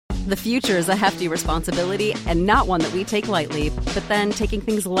The future is a hefty responsibility and not one that we take lightly, but then taking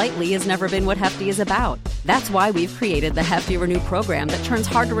things lightly has never been what Hefty is about. That's why we've created the Hefty Renew program that turns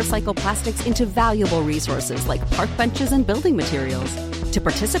hard-to-recycle plastics into valuable resources like park benches and building materials. To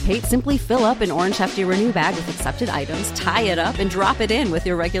participate, simply fill up an orange Hefty Renew bag with accepted items, tie it up, and drop it in with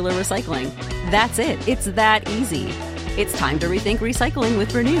your regular recycling. That's it. It's that easy. It's time to rethink recycling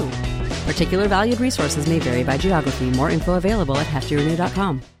with Renew. Particular valued resources may vary by geography. More info available at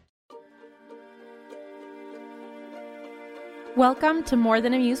heftyrenew.com. Welcome to More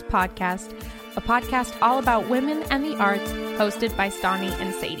Than a Muse podcast, a podcast all about women and the arts, hosted by Stani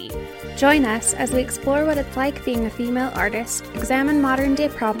and Sadie. Join us as we explore what it's like being a female artist, examine modern-day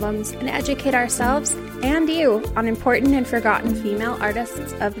problems, and educate ourselves and you on important and forgotten female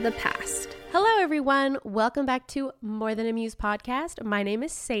artists of the past. Hello, everyone. Welcome back to More Than a Muse podcast. My name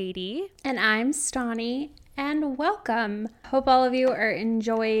is Sadie. And I'm Stani, and welcome. Hope all of you are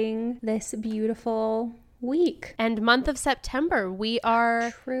enjoying this beautiful week And month of September. We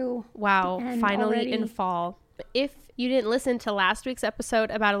are, true. wow, And finally already in fall. If you didn't listen to last week's episode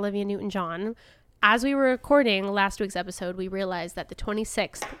about Olivia Newton-John, as we were recording last week's episode, we realized that the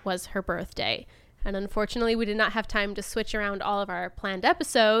 26th was her birthday. And unfortunately, we did not have time to switch around all of our planned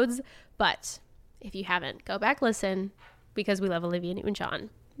episodes. But if you haven't, go back, listen, because we love Olivia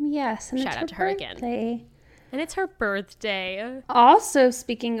Newton-John. Yes, and Shout it's out her to her again. birthday. And it's her birthday. Also,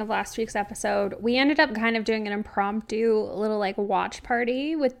 speaking of last week's episode, we ended up kind of doing an impromptu little like watch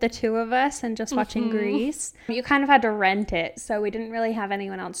party with the two of us and just watching Grease. You kind of had to rent it, so we didn't really have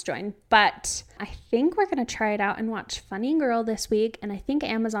anyone else join. But I think we're going to try it out and watch Funny Girl this week. And I think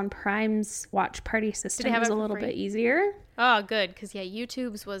Amazon Prime's watch party system is a little bit easier. Oh, good, because yeah,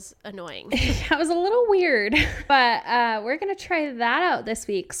 YouTube's was annoying. That was a little weird, but we're going to try that out this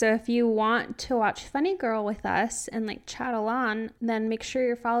week. So if you want to watch Funny Girl with us and like chat along, then make sure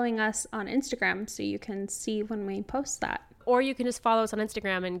you're following us on Instagram so you can see when we post that. Or you can just follow us on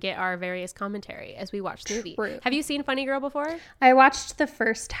Instagram and get our various commentary as we watch the movie. True. Have you seen Funny Girl before? I watched the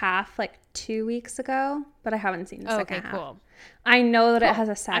first half like 2 weeks ago, but I haven't seen the second half. Cool. I know that it has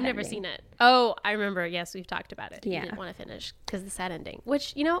a sad I've never ending. seen it. Oh, I remember. Yes, we've talked about it. Yeah. You didn't want to finish because of the sad ending,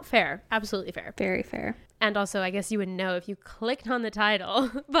 which, you know, fair. Absolutely fair. Very fair. And also, I guess you would know if you clicked on the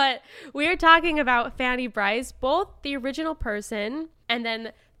title. But we're talking about Fanny Brice, both the original person and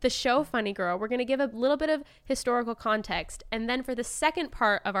then the show Funny Girl. We're going to give a little bit of historical context. And then for the second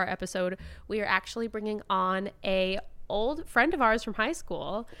part of our episode, we are actually bringing on a old friend of ours from high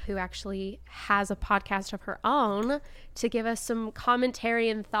school who actually has a podcast of her own to give us some commentary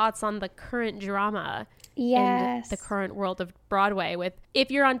and thoughts on the current drama in the current world of Broadway. With,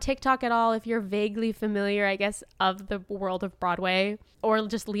 if you're on TikTok at all, if you're vaguely familiar, I guess, of the world of Broadway, or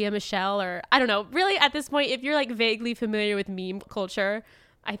just Leah Michelle, or I don't know, really at this point, if you're like vaguely familiar with meme culture,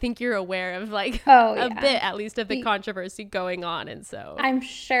 I think you're aware of like a bit at least of the controversy going on. And so I'm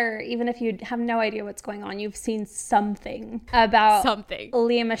sure even if you have no idea what's going on, you've seen something about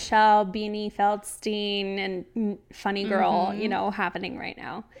Leah Michelle, Beanie Feldstein, and Funny Girl, you know, happening right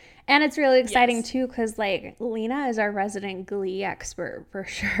now. And it's really exciting too, because like Lena is our resident Glee expert for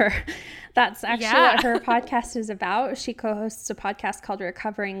sure. That's actually what her podcast is about. She co-hosts a podcast called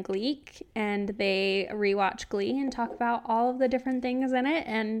Recovering Gleek, and they rewatch Glee and talk about all of the different things in it.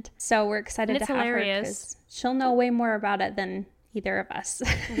 And so we're excited to have her because she'll know way more about it than either of us.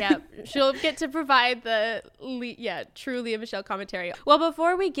 Yeah, she'll get to provide the true Leah Michelle commentary. Well,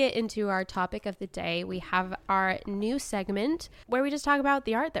 before we get into our topic of the day, we have our new segment where we just talk about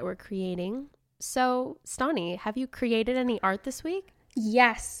the art that we're creating. So, Stani, have you created any art this week?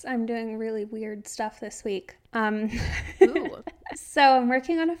 Yes, I'm doing really weird stuff this week. Ooh. So I'm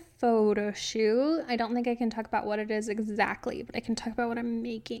working on a photo shoot. I don't think I can talk about what it is exactly, but I can talk about what I'm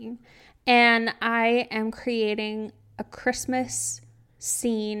making. And I am creating a Christmas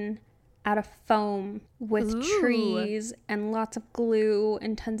scene out of foam with trees and lots of glue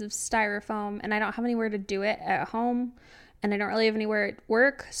and tons of styrofoam. And I don't have anywhere to do it at home, and I don't really have anywhere at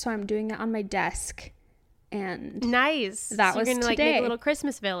work, so I'm doing it on my desk. And nice. That was you're gonna today. Like make a little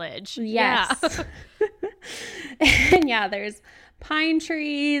Christmas village. Yes. Yeah. And yeah, there's pine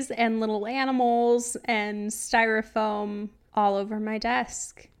trees and little animals and styrofoam all over my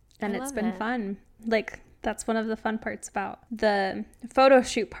desk, and it's been fun. Like, that's one of the fun parts about the photo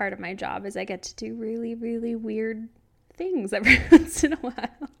shoot part of my job is I get to do really, really weird things every once in a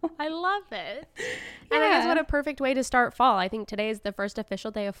while. I love it. Yeah. And I guess what a perfect way to start fall. I think today is the first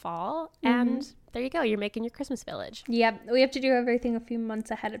official day of fall. And there you go. You're making your Christmas village. Yep. We have to do everything a few months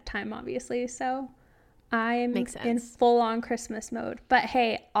ahead of time, obviously. So I'm in full-on Christmas mode. But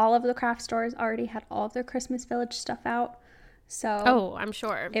hey, all of the craft stores already had all of their Christmas village stuff out. So I'm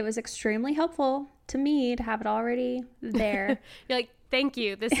sure it was extremely helpful to me to have it already there. You're like, thank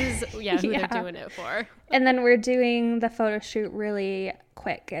you. This is who they're doing it for. And then we're doing the photo shoot really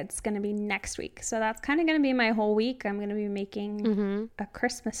quick. It's going to be next week. So that's kind of going to be my whole week. I'm going to be making a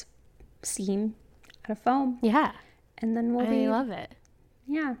Christmas scene out of foam. Yeah. And then I love it.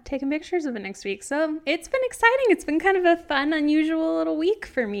 Yeah, taking pictures of it next week. So it's been exciting. It's been kind of a fun, unusual little week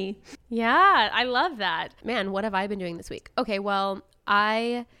for me. Yeah, I love that. Man, what have I been doing this week? Okay, well,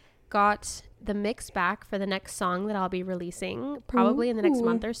 I got the mix back for the next song that I'll be releasing probably in the next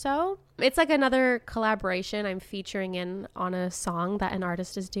month or so. It's like another collaboration. I'm featuring in on a song that an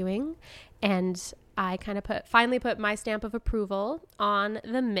artist is doing, and I kind of finally put my stamp of approval on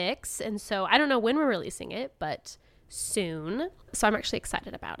the mix. And so I don't know when we're releasing it, but soon. So I'm actually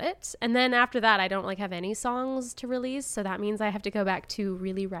excited about it. And then after that, I don't have any songs to release. So that means I have to go back to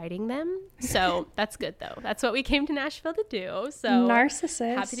really writing them. So that's good though. That's what we came to Nashville to do. So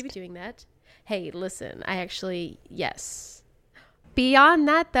narcissist. Happy to be doing that. Hey, listen, yes. Beyond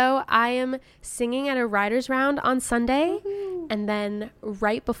that though, I am singing at a writer's round on Sunday. And then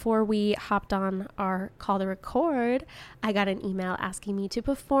right before we hopped on our call to record, I got an email asking me to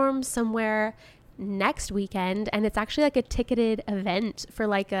perform somewhere next weekend, and it's actually a ticketed event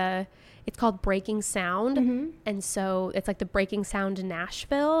for it's called Breaking Sound. And so it's the Breaking Sound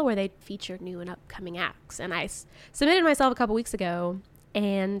Nashville, where they feature new and upcoming acts. And I submitted myself a couple weeks ago,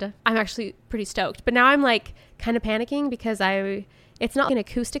 and I'm actually pretty stoked, but now I'm kind of panicking because it's not an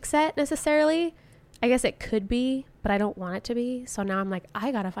acoustic set necessarily. I guess it could be, but I don't want it to be. So now I'm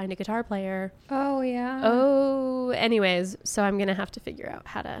I gotta find a guitar player. Anyways, so I'm gonna have to figure out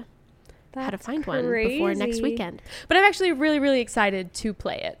how to find one before next weekend. But I'm actually really, really excited to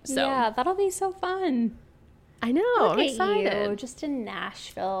play it. So yeah, that'll be so fun. I know. I'm excited. You, just in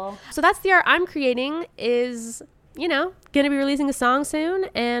Nashville. So that's the art I'm creating is, going to be releasing a song soon.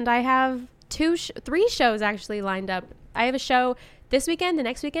 And I have 3 shows actually lined up. I have a show this weekend, the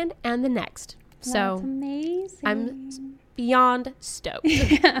next weekend, and the next. So that's amazing. I'm beyond stoked.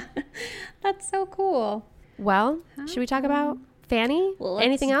 Yeah, that's so cool. Well, should we talk about Fanny?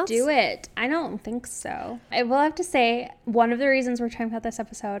 Anything else? Do it. I don't think so. I will have to say, one of the reasons we're talking about this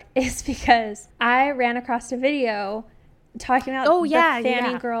episode is because I ran across a video talking about the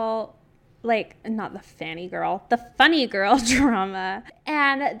Fanny girl, not the Fanny girl, the funny girl drama.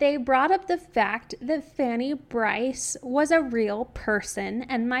 And they brought up the fact that Fanny Brice was a real person.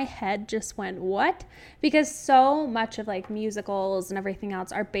 And my head just went, what? Because so much of musicals and everything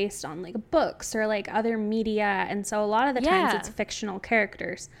else are based on books or other media. And so a lot of the times it's fictional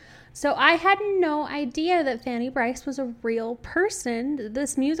characters. So I had no idea that Fanny Brice was a real person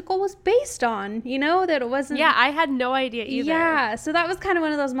this musical was based on, that it wasn't. Yeah, I had no idea either. Yeah, so that was kind of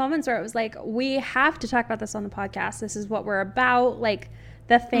one of those moments where it was we have to talk about this on the podcast. This is what we're about.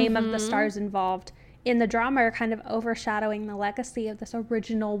 The fame of the stars involved in the drama are kind of overshadowing the legacy of this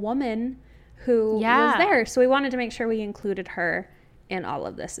original woman who was there. So we wanted to make sure we included her in all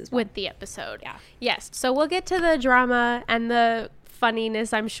of this as well. With the episode. Yeah. Yes. So we'll get to the drama and the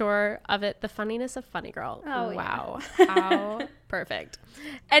funniness, I'm sure, of it. The funniness of Funny Girl. Oh, wow. Yeah. How perfect.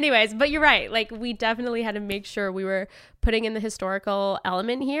 Anyways, but you're right. We definitely had to make sure we were putting in the historical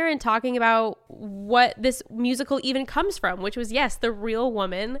element here and talking about what this musical even comes from, which was, the real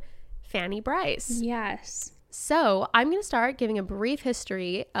woman, Fanny Brice. Yes. So I'm going to start giving a brief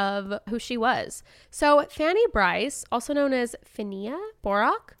history of who she was. So Fanny Brice, also known as Finnea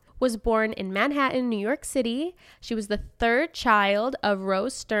Borak, was born in Manhattan, New York City. She was the 3rd child of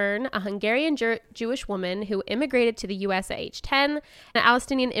Rose Stern, a Hungarian Jewish woman who immigrated to the U.S. at age 10, and an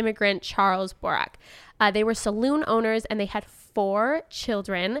Palestinian immigrant, Charles Borak. They were saloon owners, and they had 4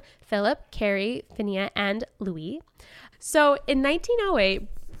 children, Philip, Carrie, Finnea, and Louis. So in 1908,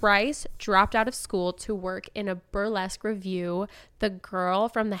 Brice dropped out of school to work in a burlesque revue, The Girl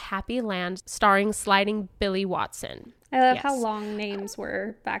from the Happy Land, starring Sliding Billy Watson. I love how long names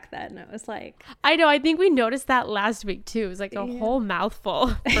were back then. It was I know. I think we noticed that last week too. It was a whole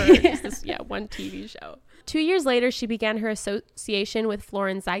mouthful for just this one TV show. 2 years later, she began her association with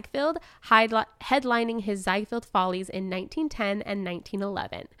Florin Ziegfeld, headlining his Ziegfeld Follies in 1910 and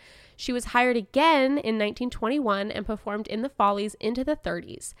 1911. She was hired again in 1921 and performed in the Follies into the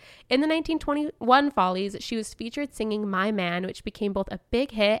 30s. In the 1921 Follies, she was featured singing My Man, which became both a big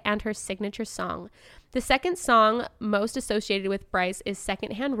hit and her signature song. The second song most associated with Bryce is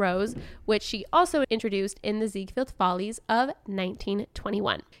Secondhand Rose, which she also introduced in the Ziegfeld Follies of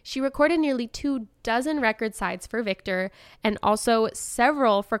 1921. She recorded nearly 24 record sides for Victor and also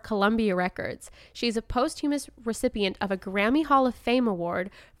several for Columbia Records. She's a posthumous recipient of a Grammy Hall of Fame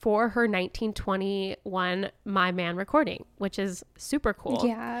award for her 1921 My Man recording, which is super cool.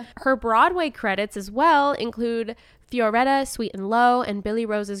 Yeah. Her Broadway credits as well include Fioretta, Sweet and Low, and Billy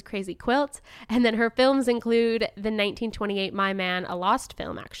Rose's Crazy Quilt. And then her films include the 1928 My Man, a lost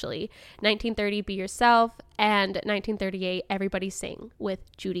film actually, 1930 Be Yourself, and 1938 Everybody Sing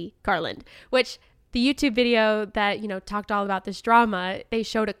with Judy Garland, which the YouTube video that, talked all about this drama, they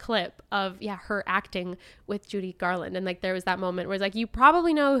showed a clip of, her acting with Judy Garland. And like, there was that moment where it's like, you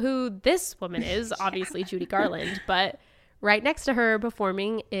probably know who this woman is, obviously Judy Garland, but right next to her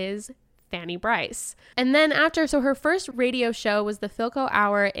performing is Fanny Brice. And then her first radio show was the Philco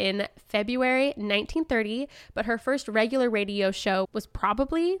Hour in February 1930, but her first regular radio show was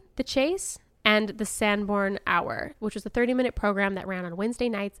probably The Chase and the Sanborn Hour, which was a 30-minute program that ran on Wednesday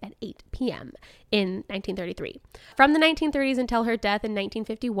nights at 8 p.m. in 1933. From the 1930s until her death in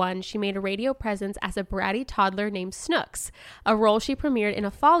 1951, she made a radio presence as a bratty toddler named Snooks, a role she premiered in a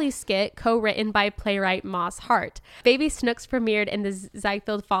Follies skit co-written by playwright Moss Hart. Baby Snooks premiered in the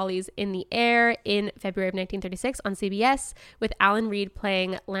Ziegfeld Follies in the Air in February of 1936 on CBS, with Alan Reed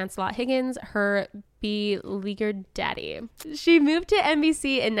playing Lancelot Higgins, her beleaguered daddy. She moved to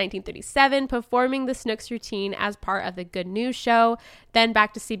NBC in 1937, performing the Snooks routine as part of the Good News Show, then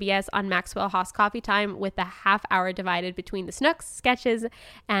back to CBS on Maxwell Haas Coffee Time, with the half hour divided between the Snooks sketches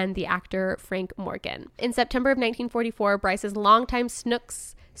and the actor Frank Morgan. In September of 1944, Bryce's longtime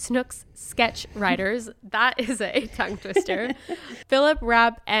Snooks sketch writers, that is a tongue twister, Philip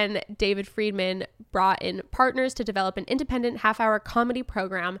Rapp and David Friedman, brought in partners to develop an independent half-hour comedy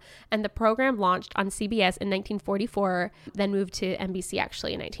program, and the program launched on CBS in 1944, then moved to NBC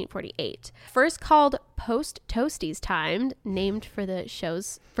actually in 1948. First called Post Toasties Time, named for the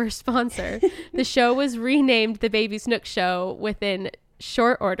show's first sponsor, the show was renamed The Baby Snooks Show within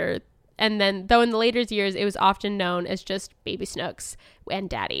short order. And then, though in the later years, it was often known as just Baby Snooks and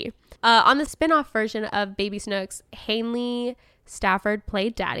Daddy. On the spin-off version of Baby Snooks, Hanley Stafford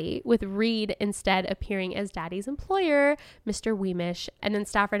played Daddy, with Reed instead appearing as Daddy's employer, Mr. Weemish. And then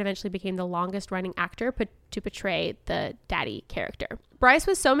Stafford eventually became the longest-running actor to portray the Daddy character. Bryce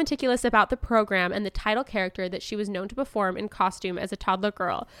was so meticulous about the program and the title character that she was known to perform in costume as a toddler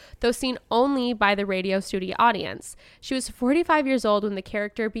girl, though seen only by the radio studio audience. She was 45 years old when the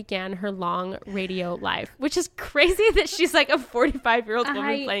character began her long radio life, which is crazy that she's like a 45-year-old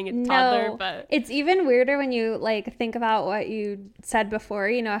woman playing a toddler. But it's even weirder when you like think about what you said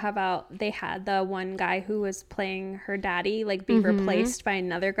before, how about they had the one guy who was playing her daddy like be replaced by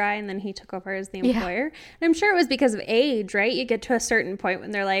another guy, and then he took over as the employer. And I'm sure it was because of age, right? You get to a certain point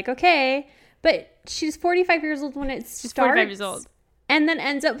when they're like, okay, but she's 45 years old when it starts. She's 45 years old. And then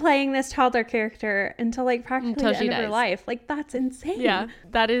ends up playing this toddler character until like practically the end of her life. Like, that's insane. Yeah,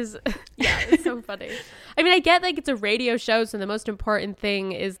 that is, it's so funny. I mean, I get like it's a radio show, so the most important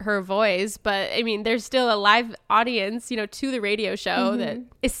thing is her voice. But I mean, there's still a live audience, to the radio show that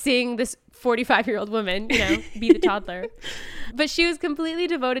is seeing this 45-year-old woman, be the toddler. But she was completely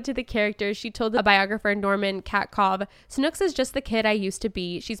devoted to the character. She told the biographer Norman Katkov, "Snooks is just the kid I used to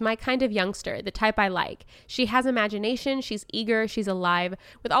be. She's my kind of youngster, the type I like. She has imagination, she's eager, she's alive.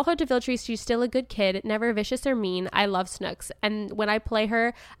 With all her deviltry, she's still a good kid, never vicious or mean. I love Snooks. And when I play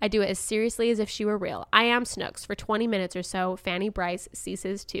her, I do it as seriously as if she were real. I am Snooks. For 20 minutes or so, Fanny Brice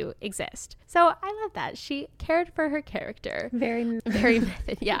ceases to exist." So I love that. She cared for her character. Very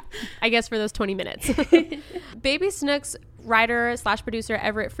method. Yeah. I guess for those 20 minutes. Baby Snooks writer/producer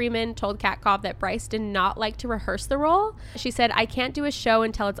Everett Freeman told Katkov that Bryce did not like to rehearse the role. She said, "I can't do a show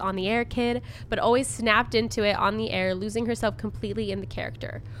until it's on the air, kid," but always snapped into it on the air, losing herself completely in the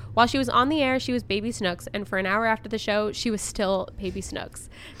character. While she was on the air, she was Baby Snooks, and for an hour after the show, she was still Baby Snooks.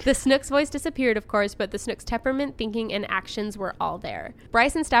 The Snooks voice disappeared, of course, but the Snooks temperament, thinking, and actions were all there.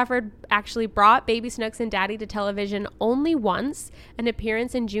 Bryce and Stafford actually brought Baby Snooks and Daddy to television only once, an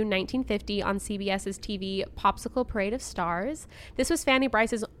appearance in June 1950 on CBS's TV Popsicle Parade of Stars. This was Fanny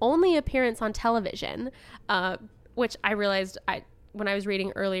Brice's only appearance on television, which I realized when I was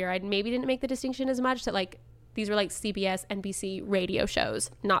reading earlier, I maybe didn't make the distinction as much that like these were like CBS, NBC radio shows,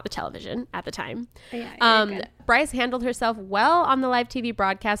 not the television at the time. Yeah, Brice handled herself well on the live TV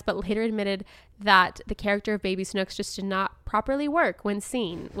broadcast, but later admitted that the character of Baby Snooks just did not properly work when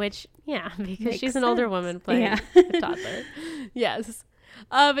seen, which, because she's an older woman playing a toddler. Yes.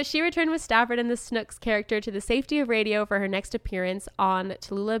 But she returned with Stafford and the Snooks character to the safety of radio for her next appearance on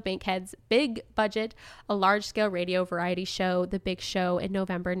Tallulah Bankhead's big budget, a large-scale radio variety show, The Big Show, in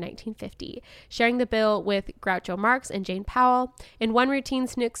November 1950, sharing the bill with Groucho Marx and Jane Powell. In one routine,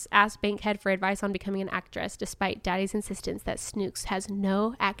 Snooks asked Bankhead for advice on becoming an actress, despite Daddy's insistence that Snooks has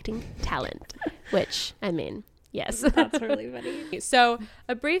no acting talent, which, I mean... Yes. That's really funny. So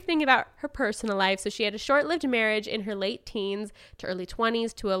a brief thing about her personal life. So she had a short-lived marriage in her late teens to early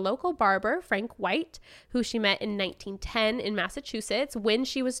 20s to a local barber, Frank White, who she met in 1910 in Massachusetts when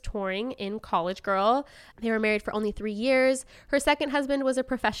she was touring in College Girl. They were married for only 3 years. Her second husband was a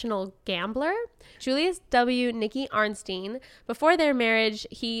professional gambler, Julius W. Nicky Arnstein. Before their marriage,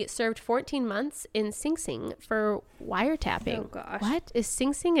 he served 14 months in Sing Sing for wiretapping. Oh, gosh. What? Is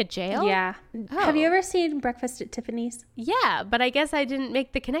Sing Sing a jail? Yeah. Oh. Have you ever seen Breakfast at Tiffany's? Yeah, but I guess I didn't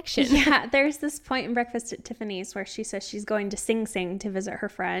make the connection. Yeah, there's this point in Breakfast at Tiffany's where she says she's going to Sing Sing to visit her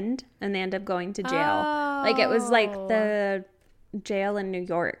friend, and they end up going to jail. Oh. Like, it was like the jail in New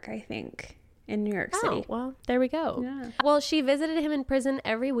York, I think. In New York City. Oh, well, there we go. Yeah. Well, she visited him in prison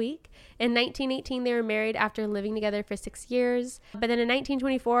every week. In 1918, they were married after living together for 6 years. But then in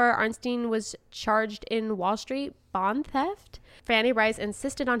 1924, Arnstein was charged in Wall Street bond theft. Fanny Brice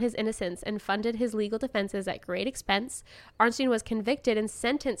insisted on his innocence and funded his legal defenses at great expense. Arnstein was convicted and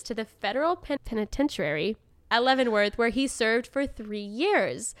sentenced to the federal penitentiary at Leavenworth, where he served for 3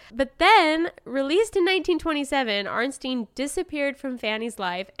 years. But then, released in 1927, Arnstein disappeared from Fanny's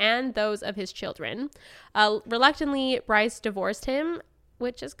life and those of his children. Reluctantly, Brice divorced him,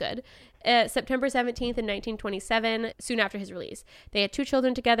 which is good, September 17th in 1927, soon after his release. They had 2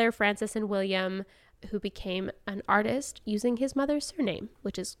 children together, Frances and William, who became an artist using his mother's surname,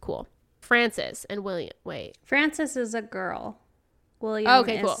 which is cool. Frances and William, wait. Frances is a girl. William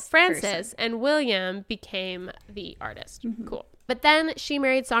cool. Frances and William became the artist. Mm-hmm. Cool. But then she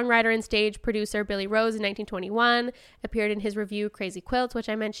married songwriter and stage producer Billy Rose in 1921, appeared in his revue Crazy Quilts, which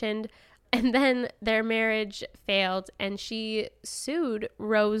I mentioned. And then their marriage failed, and she sued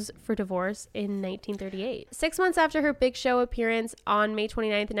Rose for divorce in 1938. 6 months after her Big Show appearance on May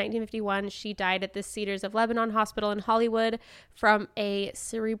 29th, 1951, she died at the Cedars of Lebanon Hospital in Hollywood from a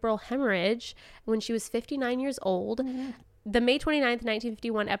cerebral hemorrhage when she was 59 years old. Mm-hmm. The May 29th,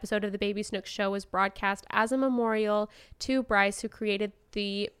 1951 episode of The Baby Snooks Show was broadcast as a memorial to Brice, who created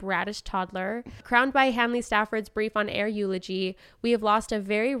the Bradish toddler. Crowned by Hanley Stafford's brief on-air eulogy, we have lost a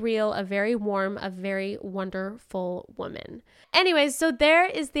very real, a very warm, a very wonderful woman. Anyways, so there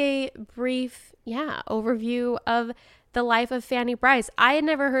is the brief, overview of the life of Fanny Brice. I had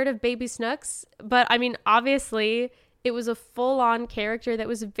never heard of Baby Snooks, but I mean, obviously, it was a full-on character that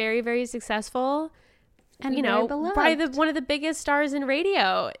was very, very successful. And, probably one of the biggest stars in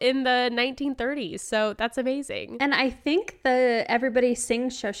radio in the 1930s. So that's amazing. And I think the Everybody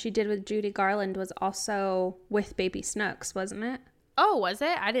Sings show she did with Judy Garland was also with Baby Snooks, wasn't it? Oh, was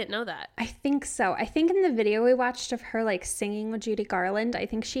it? I didn't know that. I think so. I think in the video we watched of her like singing with Judy Garland, I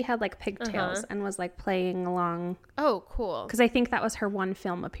think she had like pigtails and was like playing along. Oh, cool. Because I think that was her one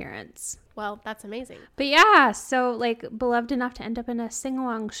film appearance. Well, that's amazing. But yeah, so like beloved enough to end up in a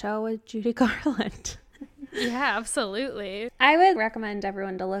sing-along show with Judy Garland. Yeah, absolutely. I would recommend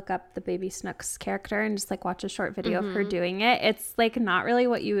everyone to look up the Baby Snooks character and just like watch a short video of her doing it. It's like not really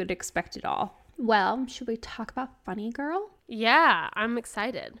what you would expect at all. Well, should we talk about Funny Girl? Yeah, I'm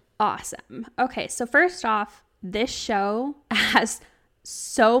excited. Awesome. Okay, so first off, this show has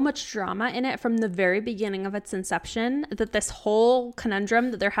so much drama in it from the very beginning of its inception that this whole conundrum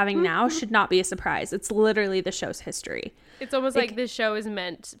that they're having now should not be a surprise. It's literally the show's history. It's almost like this show is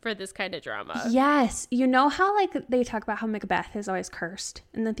meant for this kind of drama. Yes. You know how like they talk about how Macbeth is always cursed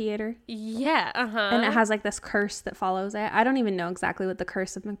in the theater? Yeah. And it has like this curse that follows it. I don't even know exactly what the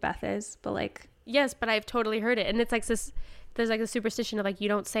curse of Macbeth is, but like... Yes, but I've totally heard it. And it's like this... There's like a superstition of like you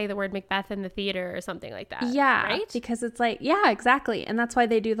don't say the word Macbeth in the theater or something like that. Yeah, right? Because it's like, yeah, exactly. And that's why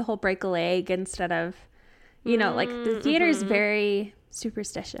they do the whole break a leg instead of, like the theater is very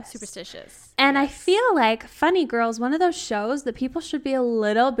superstitious. And yes. I feel like Funny Girl is one of those shows that people should be a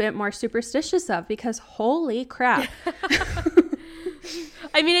little bit more superstitious of because holy crap.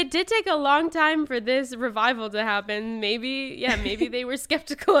 I mean, it did take a long time for this revival to happen. Maybe they were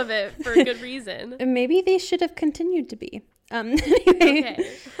skeptical of it for a good reason. Maybe they should have continued to be. Anyway,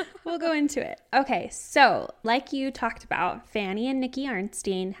 okay. We'll go into it. Okay, so like you talked about, Fanny and Nicky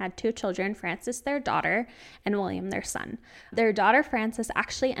Arnstein had 2 children, Frances, their daughter, and William, their son. Their daughter, Frances,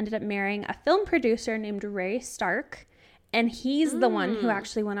 actually ended up marrying a film producer named Ray Stark, and he's the one who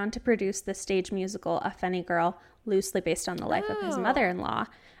actually went on to produce the stage musical A Funny Girl, loosely based on the life of his mother-in-law,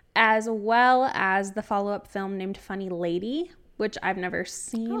 as well as the follow-up film named Funny Lady, which I've never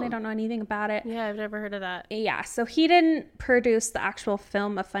seen. I don't know anything about it. Yeah, I've never heard of that. Yeah, so he didn't produce the actual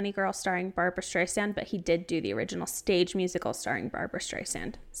film A Funny Girl starring Barbra Streisand, but he did do the original stage musical starring Barbra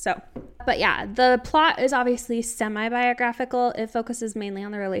Streisand. So, but yeah, the plot is obviously semi-biographical. It focuses mainly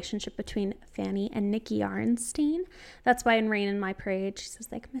on the relationship between Fanny and Nicky Arnstein. That's why in Rain in My Parade, she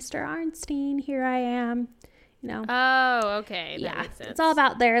says like, Mr. Arnstein, here I am. You know? Oh, okay. That yeah, makes sense. it's all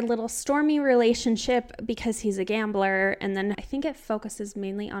about their little stormy relationship because he's a gambler. And then I think it focuses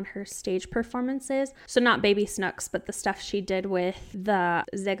mainly on her stage performances. So not Baby Snooks, but the stuff she did with the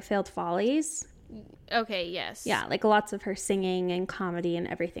Ziegfeld Follies. Okay, yes. Yeah, like lots of her singing and comedy and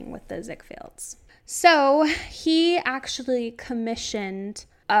everything with the Ziegfelds. So he actually commissioned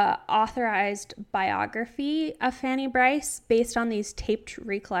a authorized biography of Fanny Brice based on these taped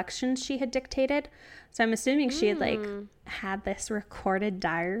recollections she had dictated. So I'm assuming she had like had this recorded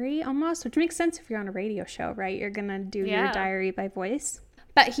diary almost, which makes sense if you're on a radio show, right? You're going to do your diary by voice.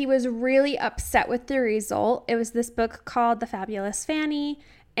 But he was really upset with the result. It was this book called The Fabulous Fanny,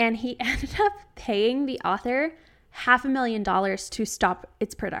 and he ended up paying the author $500,000 to stop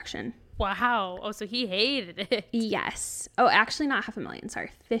its production. Wow. Oh, so he hated it. Yes. Oh, actually not $500,000. Sorry,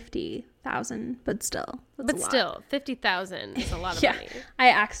 50,000. But still, that's a lot. 50,000 is a lot of money. I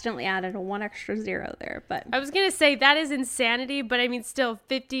accidentally added one extra zero there, but I was gonna say that is insanity. But I mean, still,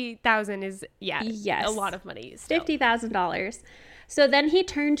 50,000 is a lot of money. $50,000. So then he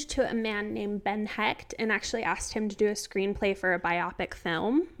turned to a man named Ben Hecht and actually asked him to do a screenplay for a biopic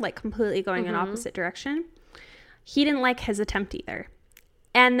film, like completely going in opposite direction. He didn't like his attempt either.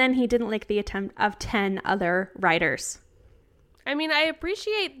 And then he didn't like the attempt of 10 other writers. I mean, I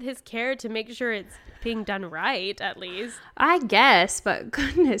appreciate his care to make sure it's being done right, at least. I guess, but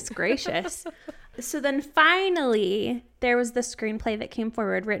goodness gracious. So then finally, there was the screenplay that came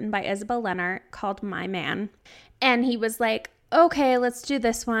forward written by Isabel Lennart called My Man. And he was like, okay, let's do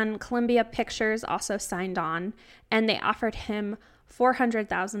this one. Columbia Pictures also signed on. And they offered him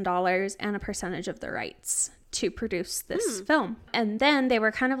 $400,000 and a percentage of the rights to produce this film. And then they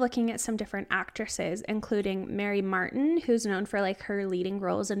were kind of looking at some different actresses, including Mary Martin, who's known for like her leading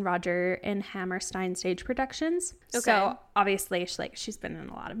roles in Roger and Hammerstein stage productions. Okay. So obviously she's been in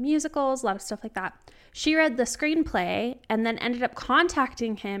a lot of musicals, a lot of stuff like that. She read the screenplay and then ended up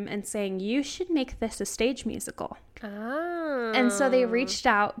contacting him and saying, you should make this a stage musical. Oh. And so they reached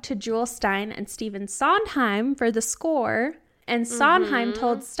out to Jewel Stein and Stephen Sondheim for the score. And Sondheim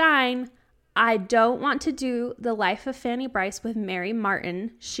told Stein, I don't want to do The Life of Fanny Brice with Mary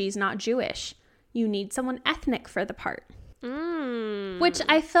Martin. She's not Jewish. You need someone ethnic for the part. Which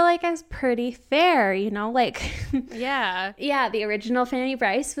I feel like is pretty fair, you know? Like, yeah, the original Fanny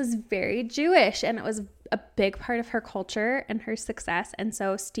Brice was very Jewish, and it was a big part of her culture and her success. And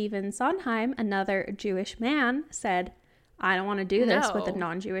so Stephen Sondheim, another Jewish man, said, I don't want to do this with a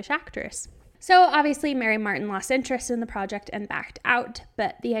non-Jewish actress. So obviously Mary Martin lost interest in the project and backed out,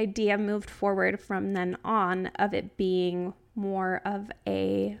 but the idea moved forward from then on of it being more of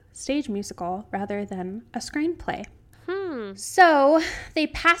a stage musical rather than a screenplay. So they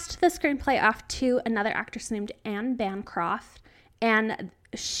passed the screenplay off to another actress named Anne Bancroft, and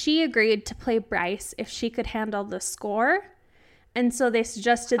she agreed to play Brice if she could handle the score. And so they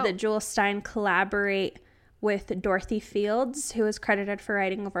suggested that Jewel Stein collaborate with Dorothy Fields, who is credited for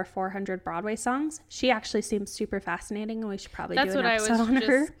writing over 400 Broadway songs. She actually seems super fascinating, and we should probably do an episode on her. That's what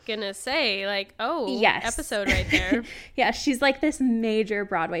I was just gonna say. Like, episode right there. Yeah, she's like this major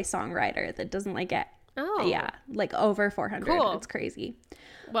Broadway songwriter that doesn't like get like over 400. Cool. It's crazy.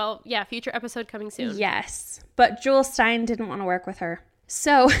 Well, yeah, future episode coming soon. Yes, but Jewel Stein didn't want to work with her.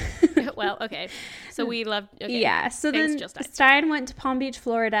 So, well, okay. So we love, okay. Yeah. So then Stein went to Palm Beach,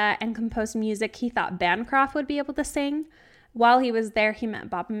 Florida and composed music he thought Bancroft would be able to sing. While he was there, he met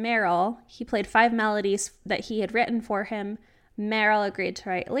Bob Merrill. He played 5 melodies that he had written for him. Merrill agreed to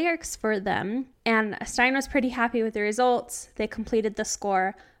write lyrics for them. And Stein was pretty happy with the results. They completed the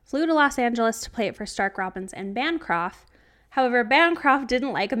score, flew to Los Angeles to play it for Stark Robbins and Bancroft. However, Bancroft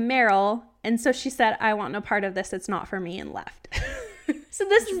didn't like Merrill. And so she said, I want no part of this. It's not for me, and left. So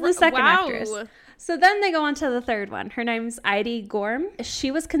this is the second actress. So then they go on to the third one. Her name's Idie Gorm.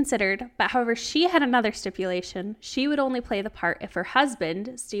 She was considered, but however, she had another stipulation. She would only play the part if her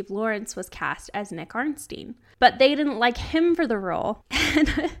husband, Steve Lawrence, was cast as Nick Arnstein. But they didn't like him for the role.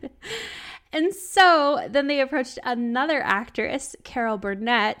 And so then they approached another actress, Carol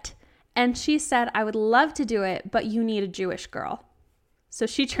Burnett, and she said, I would love to do it, but you need a Jewish girl. So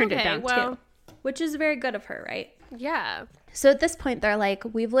she turned it down too, which is very good of her, right? Yeah. So at this point, they're like,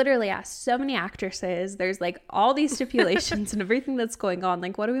 we've literally asked so many actresses. There's like all these stipulations and everything that's going on.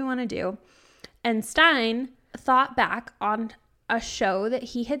 Like, what do we want to do? And Stein thought back on a show that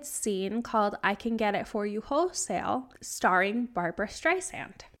he had seen called I Can Get It For You Wholesale, starring Barbra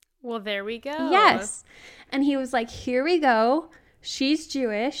Streisand. Well, there we go. Yes. And he was like, here we go. She's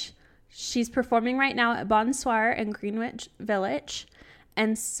Jewish. She's performing right now at Bonsoir in Greenwich Village.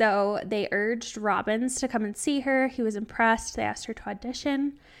 And so they urged Robbins to come and see her. He was impressed. They asked her to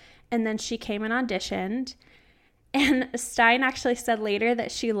audition. And then she came and auditioned. And Stein actually said later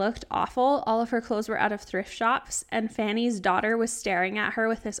that she looked awful. All of her clothes were out of thrift shops. And Fanny's daughter was staring at her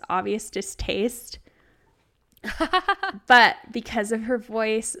with this obvious distaste. But because of her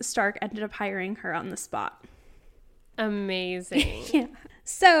voice, Stark ended up hiring her on the spot. Amazing. Yeah.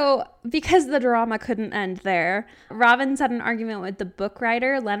 So, because the drama couldn't end there, Robbins had an argument with the book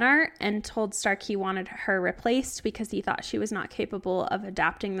writer, Lennart, and told Stark he wanted her replaced because he thought she was not capable of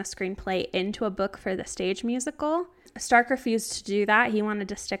adapting the screenplay into a book for the stage musical. Stark refused to do that. He wanted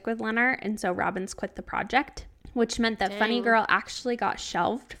to stick with Lennart, and so Robbins quit the project, which meant that Funny Girl actually got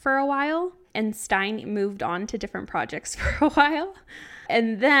shelved for a while, and Stein moved on to different projects for a while.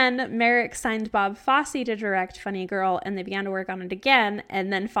 And then Merrick signed Bob Fosse to direct Funny Girl, and they began to work on it again.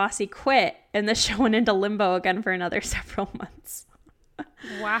 And then Fosse quit, and the show went into limbo again for another several months.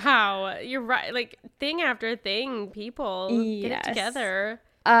 Wow. You're right. Like, thing after thing, people get it together.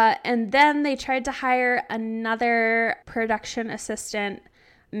 And then they tried to hire another production assistant.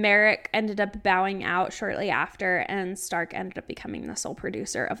 Merrick ended up bowing out shortly after, and Stark ended up becoming the sole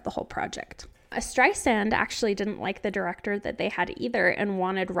producer of the whole project. Streisand actually didn't like the director that they had either and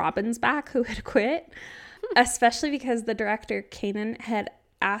wanted Robbins back, who had quit, especially because the director, Kanan, had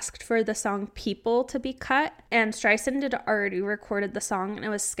asked for the song People to be cut, and Streisand had already recorded the song, and it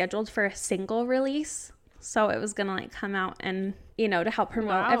was scheduled for a single release, so it was gonna like come out and, you know, to help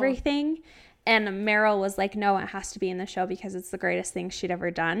promote everything. And Meryl was like, no, it has to be in the show because it's the greatest thing she'd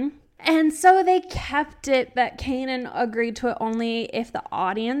ever done. And so they kept it, but Kanan agreed to it only if the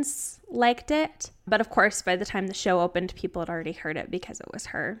audience liked it. But of course, by the time the show opened, people had already heard it because it was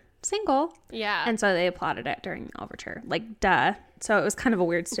her single. Yeah. And so they applauded it during the overture. Like, duh. So it was kind of a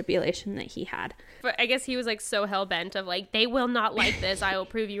weird stipulation that he had. But I guess he was like so hell-bent of like, they will not like this. I will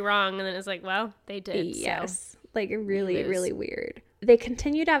prove you wrong. And then it's like, well, they did. Yes. So. Like, really, really weird. They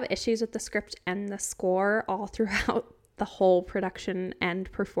continued to have issues with the script and the score all throughout the whole production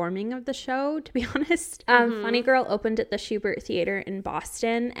and performing of the show, to be honest. Funny Girl opened at the Schubert Theater in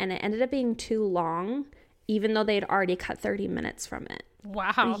Boston, and it ended up being too long, even though they'd already cut 30 minutes from it.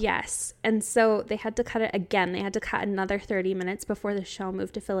 Wow. Yes. And so they had to cut it again. They had to cut another 30 minutes before the show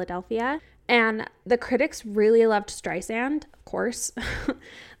moved to Philadelphia. And the critics really loved Streisand, of course,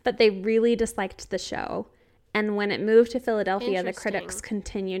 but they really disliked the show. And when it moved to Philadelphia, the critics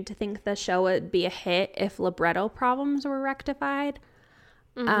continued to think the show would be a hit if libretto problems were rectified.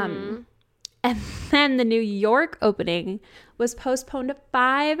 And then the New York opening was postponed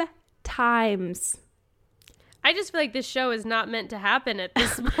 5 times. I just feel like this show is not meant to happen at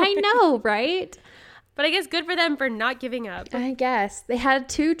this point. I know, right? But I guess good for them for not giving up. I guess. They had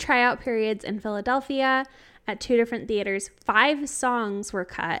 2 tryout periods in Philadelphia at 2 different theaters. 5 songs were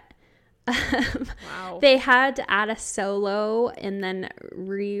cut. Wow. They had to add a solo and then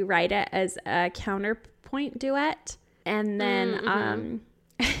rewrite it as a counterpoint duet. And then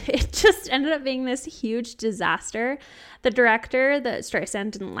it just ended up being this huge disaster. The director, that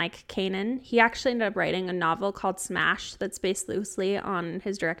Streisand didn't like, Kanan, he actually ended up writing a novel called Smash that's based loosely on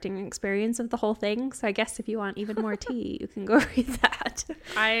his directing experience of the whole thing. So I guess if you want even more tea, you can go read that.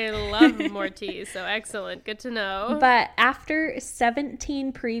 I love more tea, so excellent. Good to know. But after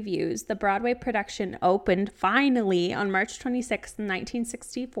 17 previews, the Broadway production opened finally on March 26,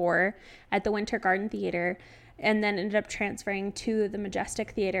 1964 at the Winter Garden Theater, and then ended up transferring to the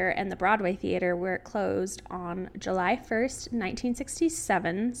Majestic Theater and the Broadway Theater, where it closed on July 1st,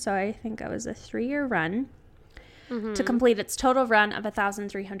 1967. So I think it was a 3-year run to complete its total run of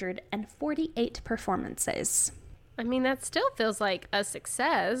 1,348 performances. I mean, that still feels like a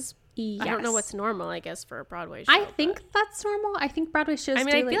success. Yes. I don't know what's normal, I guess, for a Broadway show. I think that's normal. I think Broadway shows I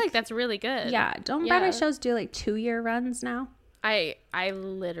feel like that's really good. Yeah. Don't Broadway shows do like 2-year runs now? I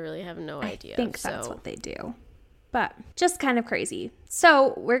literally have no idea. I think that's what they do. But just kind of crazy.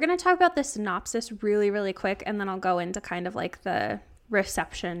 So we're going to talk about the synopsis really, really quick, and then I'll go into kind of like the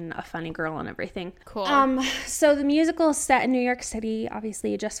reception of Funny Girl and everything. Cool. So the musical is set in New York City,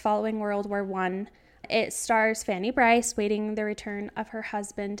 obviously just following World War I. It stars Fanny Brice waiting the return of her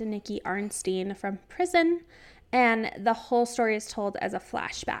husband, Nicky Arnstein, from prison. And the whole story is told as a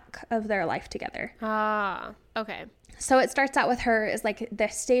flashback of their life together. Ah, okay. So it starts out with her as like the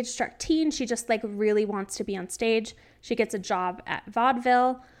stage struck teen. She just like really wants to be on stage. She gets a job at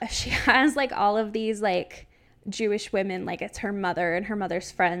vaudeville. She has like all of these like Jewish women, like it's her mother and her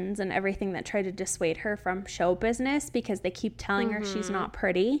mother's friends and everything, that try to dissuade her from show business because they keep telling her she's not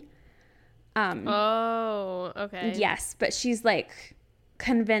pretty. Oh, okay. Yes, but she's like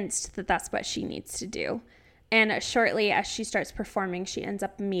convinced that that's what she needs to do. And shortly as she starts performing, she ends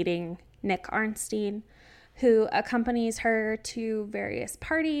up meeting Nick Arnstein, who accompanies her to various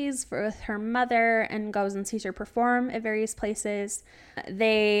parties with her mother and goes and sees her perform at various places.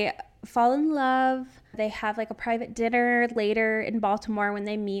 They fall in love. They have like a private dinner later in Baltimore when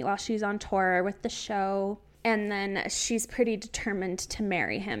they meet while she's on tour with the show. And then she's pretty determined to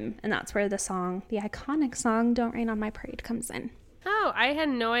marry him. And that's where the song, the iconic song, Don't Rain on My Parade, comes in. Oh, I had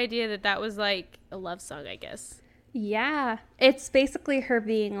no idea that that was like a love song, I guess. Yeah. It's basically her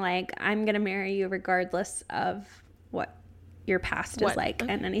being like, I'm going to marry you regardless of what your past is like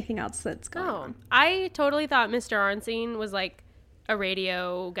and anything else that's going on. I totally thought Mr. Arnstein was like a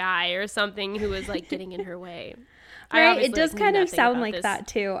radio guy or something who was like getting in her way. Right, it does kind of sound like that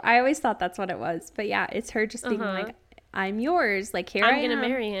too. I always thought that's what it was. But yeah, it's her just being like, I'm yours. Like, here I am. I'm going to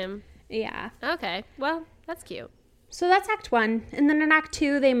marry him. Yeah. Okay. Well, that's cute. So that's Act 1. And then in Act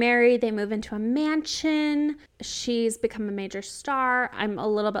 2, they marry. They move into a mansion. She's become a major star. I'm a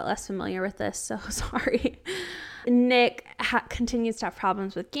little bit less familiar with this, so sorry. Nick continues to have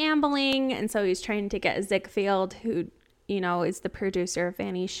problems with gambling. And so he's trying to get Ziegfeld, who, you know, is the producer of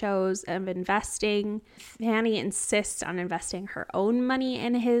Fanny's shows, of investing. Fanny insists on investing her own money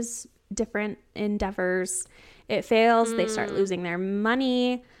in his different endeavors. It fails. They start losing their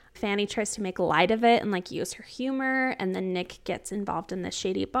money. Fanny tries to make light of it and like use her humor. And then Nick gets involved in the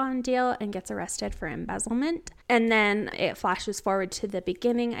shady bond deal and gets arrested for embezzlement. And then it flashes forward to the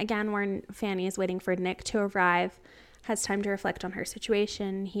beginning again, where Fanny is waiting for Nick to arrive, has time to reflect on her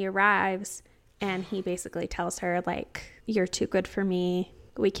situation. He arrives. And he basically tells her, like, you're too good for me.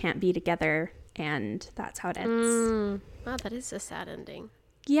 We can't be together. And that's how it ends. Wow, that is a sad ending.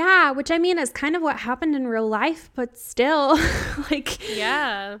 Yeah, which I mean is kind of what happened in real life. But still, like,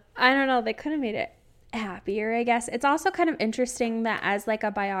 yeah. I don't know. They could have made it happier, I guess. It's also kind of interesting that as, like, a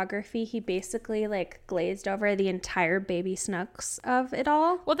biography, he basically, like, glazed over the entire Baby Snooks of it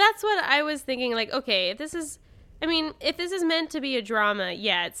all. Well, that's what I was thinking. Like, okay, if this is meant to be a drama,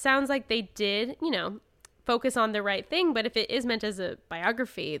 yeah, it sounds like they did, you know, focus on the right thing. But if it is meant as a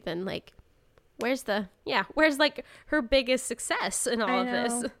biography, then, like, where's like her biggest success in all of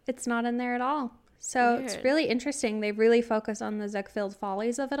this? It's not in there at all. So Weird. It's really interesting. They really focus on the Ziegfeld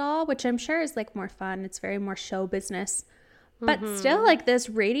follies of it all, which I'm sure is, like, more fun. It's very more show business. But still, like, this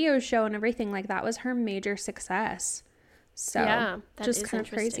radio show and everything, like, that was her major success. So yeah, just kind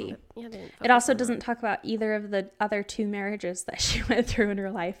of crazy. Yeah, it also doesn't talk about either of the other 2 marriages that she went through in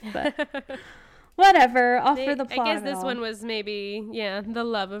her life, but whatever. For the plot. I guess this one was maybe, the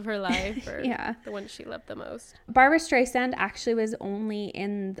love of her life, or the one she loved the most. Barbra Streisand actually was only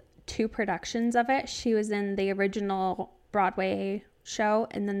in 2 productions of it. She was in the original Broadway show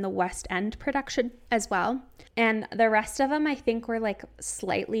and then the West End production as well. And the rest of them, I think, were like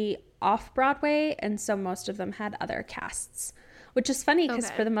slightly off Broadway, and so most of them had other casts, which is funny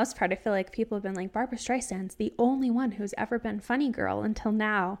because for the most part I feel like people have been like, Barbra Streisand's the only one who's ever been Funny Girl until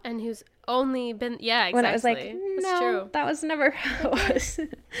now, and who's only been exactly. When I was like, no, true. That was never how it was.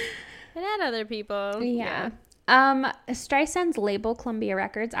 It had other people. Streisand's label, Columbia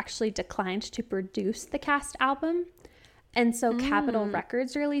Records, actually declined to produce the cast album, and so Capitol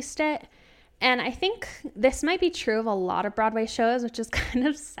Records released it. And I think this might be true of a lot of Broadway shows, which is kind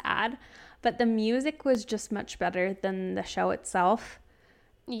of sad. But the music was just much better than the show itself.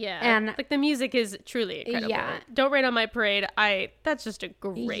 Yeah. And like the music is truly incredible. Yeah. Don't Rain on My Parade. That's just a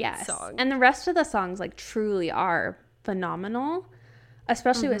great song. And the rest of the songs like truly are phenomenal,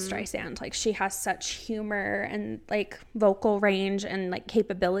 especially with Streisand. Like she has such humor and like vocal range and like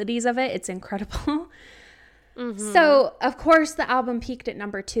capabilities of it. It's incredible. So, of course, the album peaked at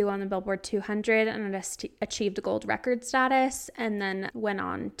number 2 on the Billboard 200 and it achieved gold record status, and then went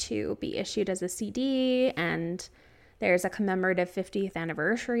on to be issued as a CD, and there's a commemorative 50th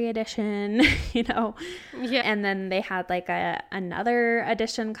anniversary edition, you know. Yeah. And then they had like another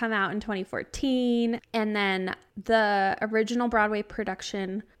edition come out in 2014, and then the original Broadway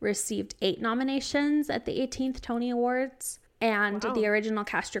production received 8 nominations at the 18th Tony Awards. And the original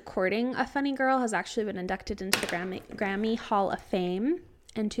cast recording of Funny Girl has actually been inducted into the Grammy Hall of Fame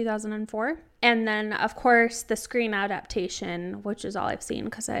in 2004. And then, of course, the screen adaptation, which is all I've seen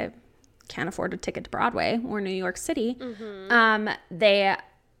because I can't afford a ticket to Broadway or New York City. They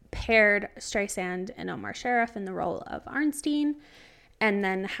paired Streisand and Omar Sharif in the role of Arnstein, and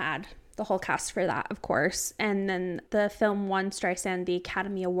then had the whole cast for that, of course. And then the film won Streisand the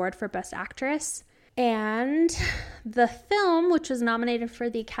Academy Award for Best Actress. And the film, which was nominated for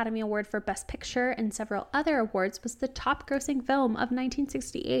the Academy Award for Best Picture and several other awards, was the top grossing film of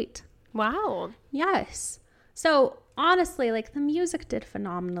 1968. Wow. Yes. So honestly, like, the music did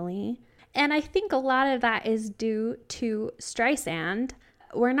phenomenally. And I think a lot of that is due to Streisand.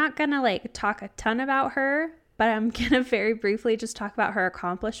 We're not going to like talk a ton about her, but I'm going to very briefly just talk about her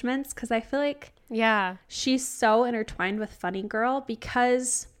accomplishments, because I feel like she's so intertwined with Funny Girl,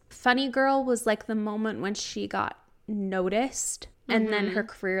 because Funny Girl was like the moment when she got noticed, and then her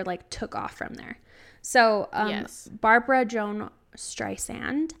career like took off from there. So Barbara Joan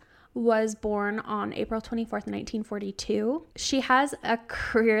Streisand was born on April 24th, 1942. She has a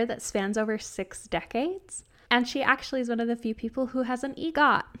career that spans over 6 decades, and she actually is one of the few people who has an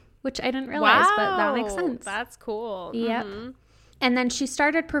EGOT, which I didn't realize, but that makes sense. That's cool. Yep. And then she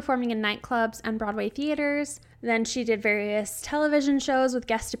started performing in nightclubs and Broadway theaters. Then she did various television shows with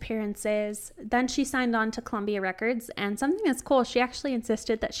guest appearances. Then she signed on to Columbia Records. And something that's cool, she actually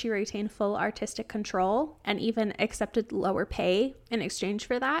insisted that she retain full artistic control and even accepted lower pay in exchange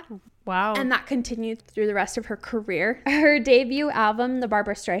for that. Wow. And that continued through the rest of her career. Her debut album, the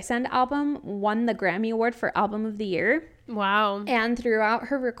Barbra Streisand album, won the Grammy Award for Album of the Year. Wow. And throughout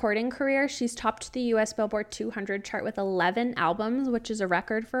her recording career, she's topped the US Billboard 200 chart with 11 albums, which is a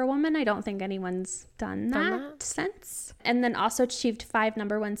record for a woman. I don't think anyone's done that since. And then also achieved 5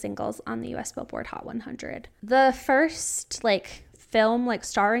 #1 singles on the US Billboard Hot 100. The first film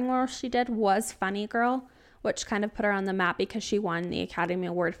starring role she did was Funny Girl, which kind of put her on the map because she won the Academy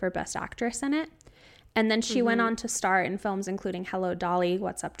Award for Best Actress in it. And then she went on to star in films including Hello, Dolly,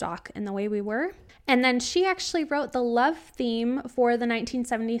 What's Up, Doc, and The Way We Were. And then she actually wrote the love theme for the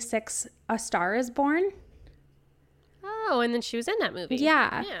 1976 A Star Is Born. Oh, and then she was in that movie.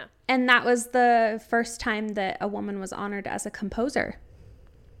 Yeah. And that was the first time that a woman was honored as a composer.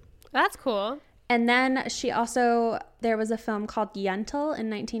 That's cool. And then there was a film called Yentl in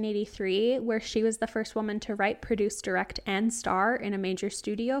 1983, where she was the first woman to write, produce, direct, and star in a major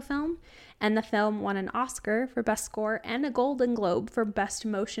studio film. And the film won an Oscar for Best Score and a Golden Globe for Best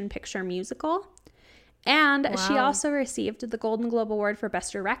Motion Picture Musical. And she also received the Golden Globe Award for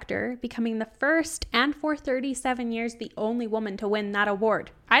Best Director, becoming the first, and for 37 years, the only woman to win that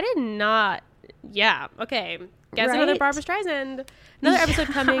award. I did not. Yeah. Okay. Guess another Barbra Streisand. Another episode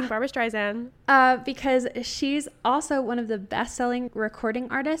coming, Barbra Streisand. Because she's also one of the best-selling recording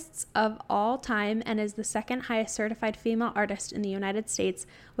artists of all time and is the second highest certified female artist in the United States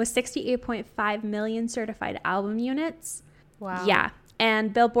with 68.5 million certified album units. Wow. Yeah.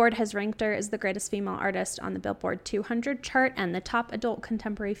 And Billboard has ranked her as the greatest female artist on the Billboard 200 chart and the top adult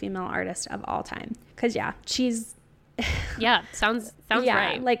contemporary female artist of all time. Because, she's... sounds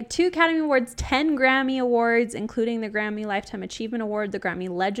right. 2 Academy Awards, 10 Grammy Awards, including the Grammy Lifetime Achievement Award, the Grammy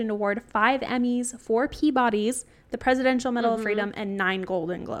Legend Award, 5 Emmys, 4 Peabodys, the Presidential Medal of Freedom, and 9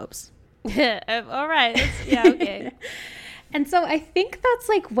 Golden Globes. All right. Okay. And so I think that's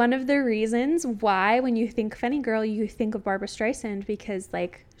one of the reasons why when you think Funny Girl, you think of Barbra Streisand, because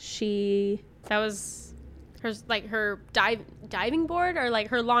that was her diving board, or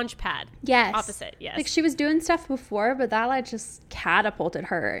her launch pad. Yes. Opposite. Yes. She was doing stuff before, but that just catapulted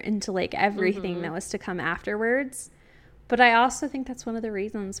her into everything that was to come afterwards. But I also think that's one of the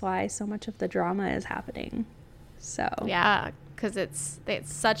reasons why so much of the drama is happening. So yeah, because it's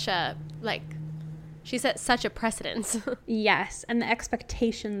such a she set such a precedence. Yes, and the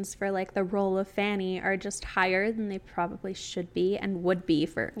expectations for the role of Fanny are just higher than they probably should be and would be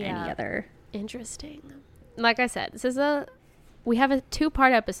for any other. Interesting. Like I said, we have a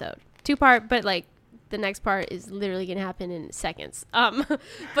 2-part episode. 2-part, but the next part is literally gonna happen in seconds. But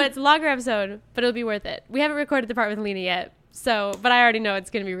it's a longer episode, but it'll be worth it. We haven't recorded the part with Lena yet, but I already know it's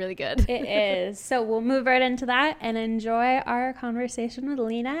gonna be really good. It is. So we'll move right into that and enjoy our conversation with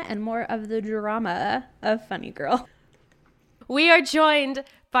Lena and more of the drama of Funny Girl. We are joined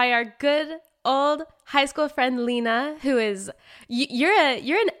by our good old high school friend Lena, who is you're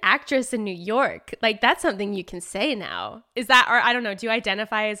an actress in New York. That's something you can say now. Is that, or I don't know, do you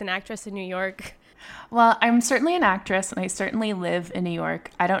identify as an actress in New York? Well, I'm certainly an actress, and I certainly live in New York.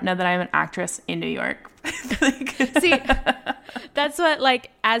 I don't know that I'm an actress in New York. See, that's what,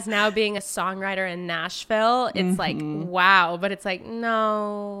 as now being a songwriter in Nashville, it's wow. But it's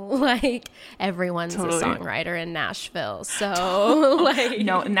no, everyone's a songwriter in Nashville. So,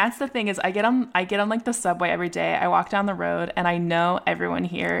 No, and that's the thing is I get on the subway every day. I walk down the road, and I know everyone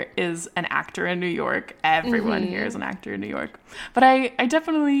here is an actor in New York. Everyone here is an actor in New York. But I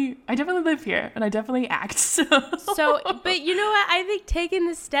definitely live here, and I definitely act. So, but you know what? I think taking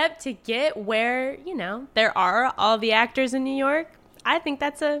the step to get where, there are all the actors in New York, I think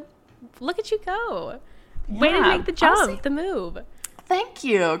that's a look at you go. Way to make the jump, honestly, the move. Thank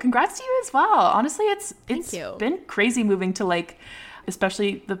you. Congrats to you as well. Honestly, it's been crazy moving to like,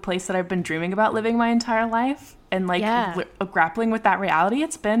 especially the place that I've been dreaming about living my entire life, and like grappling with that reality.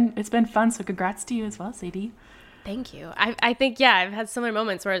 It's been fun. So congrats to you as well, Sadie. Thank you. I think, I've had similar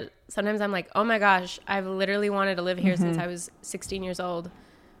moments where sometimes I'm like, oh my gosh, I've literally wanted to live here since I was 16 years old.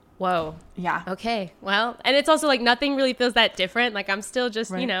 Whoa. Yeah. Okay. Well, and it's also like nothing really feels that different. Like I'm still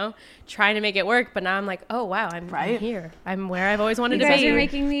just, trying to make it work. But now I'm like, oh, wow, I'm here. I'm where I've always wanted to be. You guys are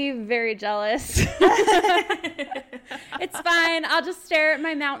making me very jealous. It's fine. I'll just stare at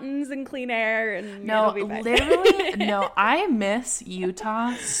my mountains and clean air. And it'll be fine. Literally, no, I miss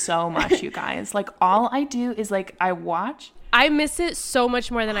Utah so much, you guys. Like all I do is like I watch. I miss it so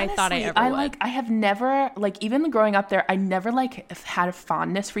much more than I thought I ever would. I have never, like, even growing up there, I never, like, had a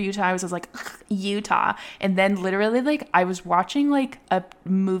fondness for Utah. I was just like, Utah. And then literally, like, I was watching, like, a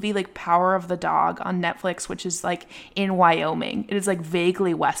movie, like, Power of the Dog on Netflix, which is, like, in Wyoming. It is, like,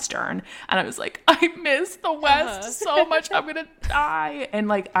 vaguely Western. And I was like, I miss the West so much. I'm going to die. And,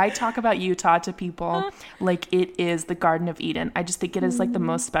 like, I talk about Utah to people like it is the Garden of Eden. I just think it is, like, the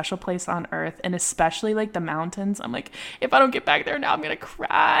most special place on earth. And especially, like, the mountains. I'm like, if I don't get back there now, I'm gonna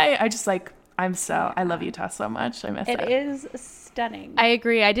cry. I love Utah so much. I miss it. It is stunning. I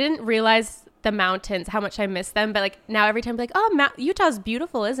agree. I didn't realize the mountains, how much I miss them, but like now every time I'm like, oh, Utah's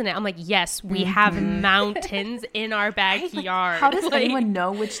beautiful, isn't it? I'm like, yes, we have mountains in our backyard. Like, how does anyone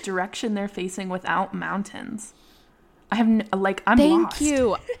know which direction they're facing without mountains? I'm lost. Thank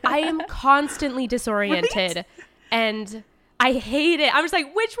you. I am constantly disoriented. Right? And I hate it. I'm just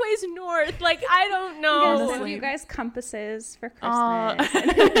like, which way's north? Like, I don't know. You guys compasses for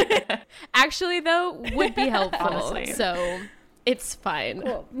Christmas. Actually, though, would be helpful. Honestly. So it's fine.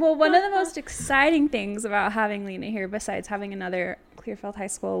 Well, one of the most exciting things about having Lena here, besides having another Clearfield High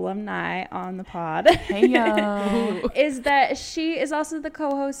School alumni on the pod, is that she is also the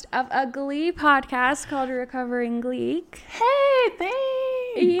co-host of a Glee podcast called Recovering Gleek. Hey, thanks.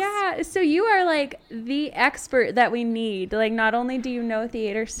 Yeah, so you are like the expert that we need. Like, not only do you know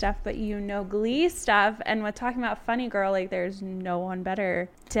theater stuff, but you know Glee stuff. And with talking about Funny Girl, like, there's no one better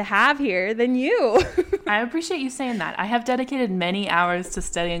to have here than you. I appreciate you saying that. I have dedicated many hours to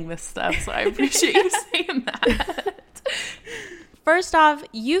studying this stuff, so I appreciate you saying that. First off,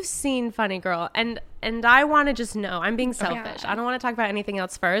 you've seen Funny Girl, and I want to just know. I'm being selfish. I don't want to talk about anything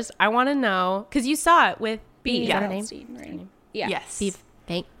else first. I want to know, because you saw it with Beanie Feldstein, right? Yeah. Yes.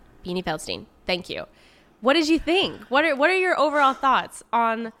 Beanie Feldstein. Thank you. What did you think? What are your overall thoughts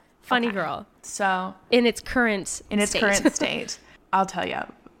on Funny Girl? So in its current state, I'll tell you.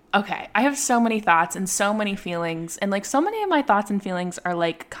 Okay, I have so many thoughts and so many feelings, and like so many of my thoughts and feelings are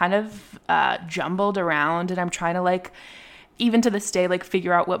like kind of jumbled around, and I'm trying to like, even to this day, like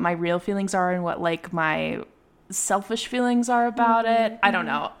figure out what my real feelings are and what like my selfish feelings are about it. I don't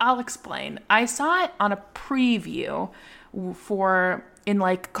know. I'll explain. I saw it on a preview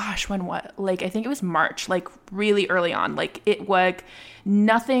I think it was March, like really early on. Like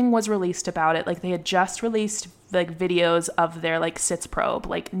nothing was released about it. Like they had just released like videos of their like SITS probe.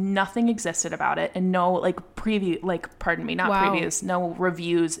 Like nothing existed about it, and no like previews, no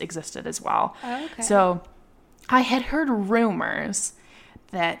reviews existed as well. Oh, okay. So I had heard rumors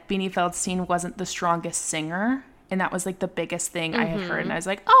that Beanie Feldstein wasn't the strongest singer, and that was like the biggest thing I had heard, and I was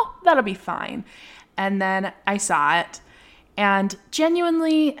like, oh, that'll be fine. And then I saw it, and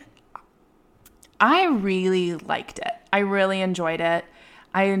genuinely, I really liked it. I really enjoyed it.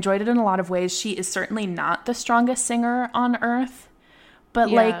 I enjoyed it in a lot of ways. She is certainly not the strongest singer on earth, but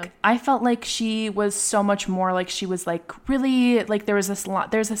like I felt like she was so much more. Like she was like really like there's this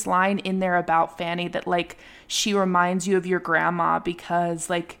line in there about Fanny that like she reminds you of your grandma because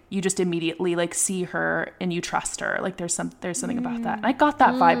like you just immediately like see her and you trust her. Like there's something about that. And I got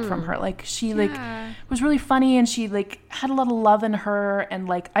that vibe from her. Like she like was really funny, and she like had a lot of love in her, and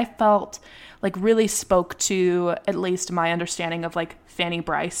like I felt like really spoke to at least my understanding of like Fanny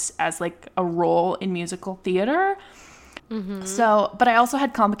Brice as like a role in musical theater. So, but I also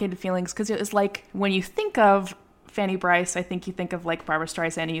had complicated feelings because it was like when you think of Fanny Brice, I think you think of like Barbra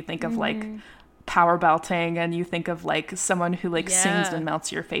Streisand, and you think of like power belting, and you think of like someone who like sings and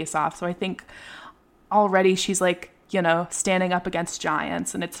melts your face off. So I think already she's like, you know, standing up against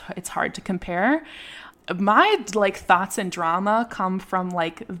giants, and it's hard to compare. My like thoughts and drama come from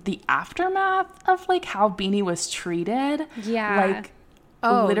like the aftermath of like how Beanie was treated. Yeah. Like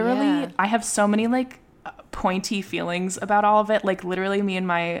literally I have so many like pointy feelings about all of it. Like literally me and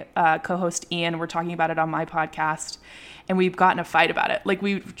my co-host Ian were talking about it on my podcast, and we've gotten a fight about it. Like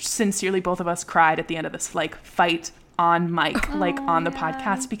we sincerely, both of us cried at the end of this like fight on mic, like on the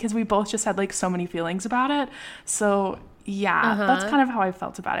podcast, because we both just had like so many feelings about it. So yeah, that's kind of how I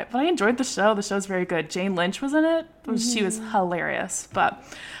felt about it. But I enjoyed the show. The show's very good. Jane Lynch was in it. She was hilarious. But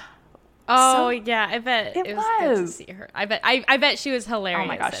yeah, I bet it was good to see her. I bet she was hilarious. Oh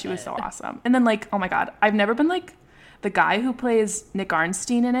my gosh, she was so awesome. And then like, oh my god, I've never been like the guy who plays Nick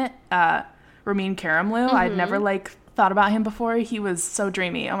Arnstein in it, Ramin Karimloo. I'd never like thought about him before. He was so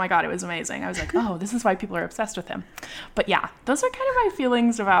dreamy. Oh my god, it was amazing. I was like, oh, this is why people are obsessed with him. But yeah, those are kind of my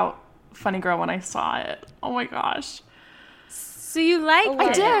feelings about Funny Girl when I saw it. Oh my gosh. So you liked it?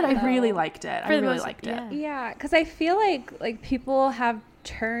 I did. I really liked it. I really liked it. Yeah, because I feel like people have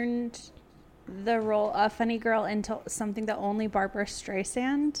turned the role of Funny Girl into something that only Barbara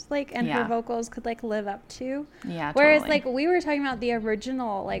Streisand and her vocals could like live up to. Yeah, whereas totally. like we were talking about the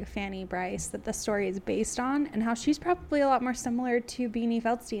original like Fanny Brice that the story is based on, and how she's probably a lot more similar to Beanie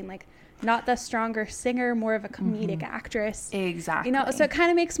Feldstein, like not the stronger singer, more of a comedic actress. Exactly. So it kind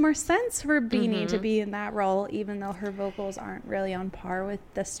of makes more sense for Beanie to be in that role, even though her vocals aren't really on par with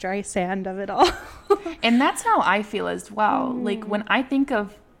the Streisand of it all. And that's how I feel as well. Like when I think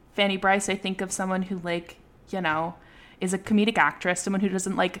of Fanny Brice, I think of someone who like, is a comedic actress, someone who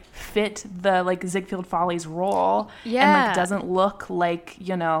doesn't like fit the like Ziegfeld Follies role and like doesn't look like,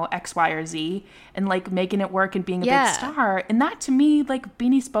 X, Y, or Z, and like making it work and being a big star. And that to me, like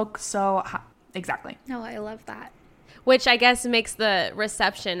Beanie spoke so exactly. No, I love that. Which I guess makes the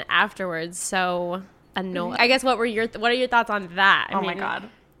reception afterwards so annoying. I guess what are your thoughts on that? I mean, my god.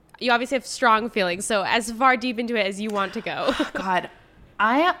 You obviously have strong feelings, so as far deep into it as you want to go. God.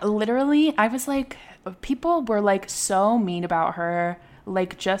 I was like, people were like so mean about her,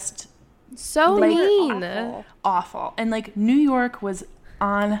 like just so like, mean, awful. And like New York was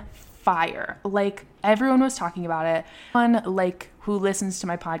on fire. Like everyone was talking about it. One like who listens to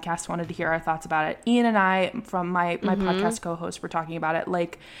my podcast wanted to hear our thoughts about it. Ian and I, from my podcast co-host, were talking about it.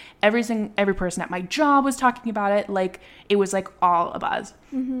 Like every person at my job was talking about it. Like it was like all a buzz.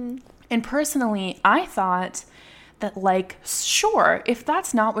 And personally, I thought that like, sure, if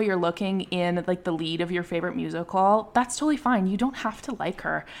that's not what you're looking in like the lead of your favorite musical, that's totally fine. You don't have to like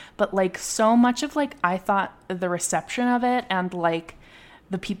her. But like so much of like, I thought the reception of it and like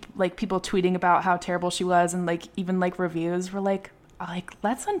the people tweeting about how terrible she was, and like even like reviews were like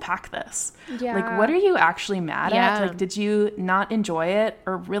let's unpack this. Yeah. Like what are you actually mad at? Like did you not enjoy it,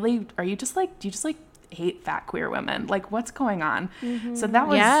 or really do you just like hate fat queer women? Like what's going on? So that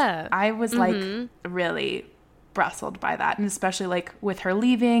was I was like really bristled by that, and especially like with her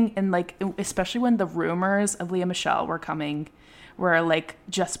leaving, and like especially when the rumors of Lea Michele were like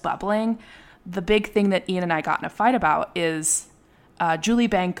just bubbling. The big thing that Ian and I got in a fight about is Julie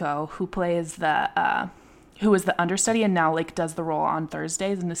Benko, who plays who was the understudy and now like does the role on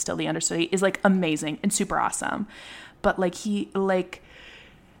Thursdays and is still the understudy, is like amazing and super awesome. But like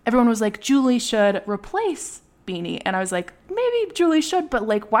everyone was like, Julie should replace Beanie, and I was like, maybe Julie should, but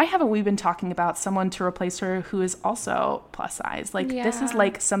like why haven't we been talking about someone to replace her who is also plus size? Like this is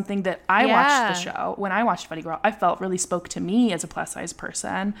like something that I watched the show. When I watched Funny Girl, I felt really spoke to me as a plus size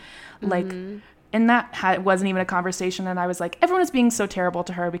person. Like and that wasn't even a conversation, and I was like, everyone is being so terrible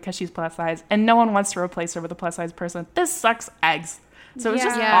to her because she's plus size and no one wants to replace her with a plus size person. This sucks eggs. So it was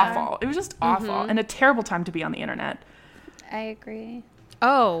just awful. It was just awful and a terrible time to be on the internet. I agree.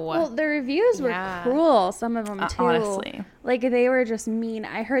 Oh. Well, the reviews were cruel, some of them too. Honestly. Like they were just mean.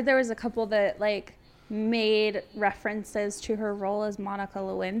 I heard there was a couple that like made references to her role as Monica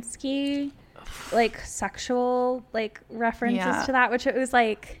Lewinsky, like sexual like references to that, which it was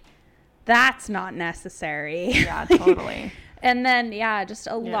like, that's not necessary. Yeah, totally. And then just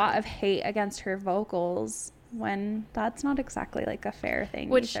a lot of hate against her vocals, when that's not exactly like a fair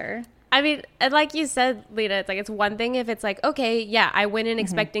thing either. I mean, like you said, Lita, it's like, it's one thing if it's like, okay, I went in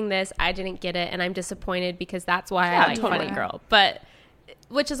expecting this, I didn't get it, and I'm disappointed because that's why I like Funny Girl. But,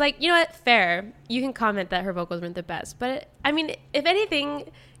 which is like, you know what, fair. You can comment that her vocals weren't the best. But, I mean, if anything,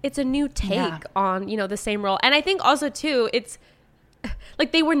 it's a new take on, the same role. And I think also, too, it's,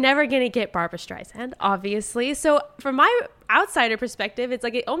 like, they were never going to get Barbra Streisand, obviously. So, from my outsider perspective, it's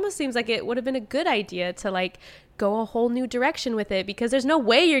like, it almost seems like it would have been a good idea to, like, go a whole new direction with it, because there's no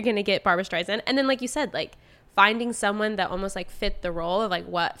way you're going to get Barbra Streisand. And then, like you said, like, finding someone that almost, like, fit the role of, like,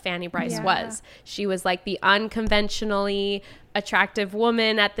 what Fanny Brice was. She was, like, the unconventionally attractive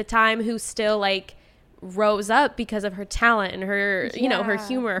woman at the time who still, like, rose up because of her talent and her, her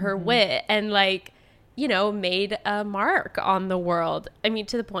humor, her wit, and, like, made a mark on the world. I mean,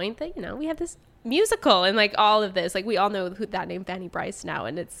 to the point that, we have this musical and like all of this, like we all know that name Fanny Brice now,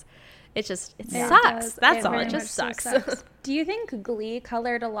 and it's it sucks. That's all. It just sucks. Do you think Glee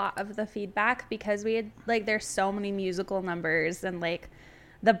colored a lot of the feedback because we had like there's so many musical numbers and like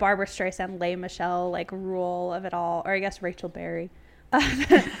the Barbara Streisand, Lea Michele like rule of it all, or I guess Rachel Berry of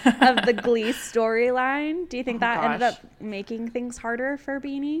the Glee storyline? Do you think ended up making things harder for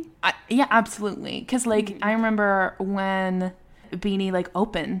Beanie? Yeah, absolutely. Because like I remember when Beanie like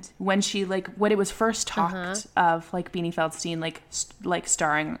opened, when she like when it was first talked of like Beanie Feldstein like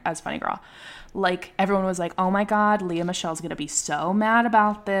starring as Funny Girl, like everyone was like, oh my god, Lea Michele's gonna be so mad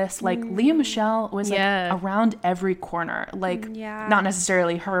about this. Like Lea Michele was like around every corner, like not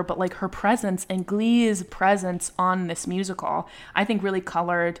necessarily her, but like her presence and Glee's presence on this musical I think really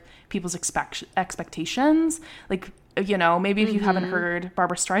colored people's expectations. Like, you know, maybe if you haven't heard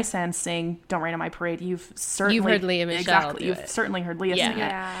Barbara Streisand sing "Don't Rain on My Parade," you've heard Lea Michele. Exactly, you've certainly heard Lea sing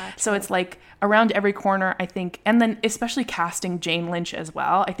it. So it's like around every corner, I think, and then especially casting Jane Lynch as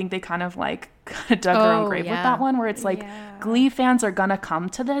well. I think they kind of dug their own grave with that one, where it's like Glee fans are gonna come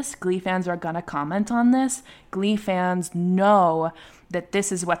to this. Glee fans are gonna comment on this. Glee fans know that this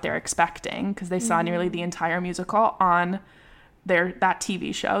is what they're expecting because they saw nearly the entire musical on that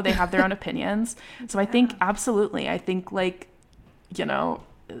TV show. They have their own opinions. So I think absolutely, I think like, you know,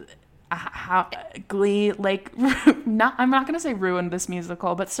 how Glee like I'm not gonna say ruined this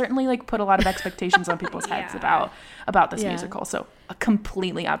musical, but certainly like put a lot of expectations on people's heads about this musical. So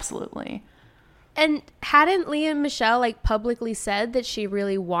completely, absolutely. And hadn't Lea Michele like publicly said that she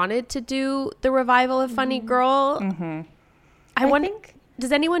really wanted to do the revival of Funny Girl? I think.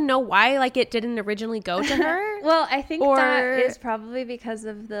 Does anyone know why like it didn't originally go to her? Well, I think that is probably because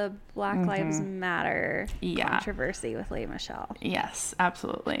of the Black Lives Matter controversy with Lea Michele. Yes,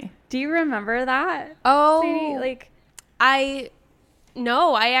 absolutely. Do you remember that? Oh, Sadie? Like I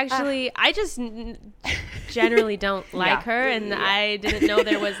actually I just generally don't like her, and I didn't know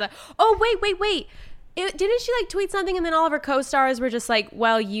there was a. Oh wait. Didn't she like tweet something and then all of her co-stars were just like,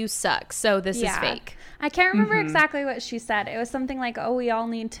 well, you suck, so this is fake? I can't remember exactly what she said. It was something like, oh, we all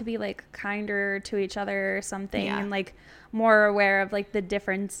need to be like kinder to each other or something, and like more aware of like the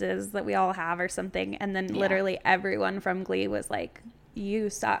differences that we all have or something. And then literally everyone from Glee was like, you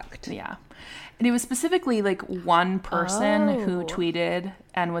sucked. Yeah. And it was specifically like one person who tweeted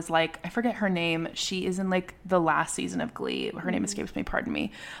and was like, I forget her name. She is in like the last season of Glee. Her name escapes me, pardon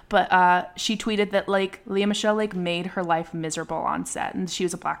me. But she tweeted that like Lea Michele like made her life miserable on set, and she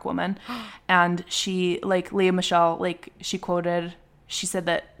was a Black woman. And she like Lea Michele like she said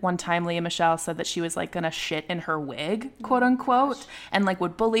that one time Lea Michele said that she was like gonna shit in her wig, quote unquote, and like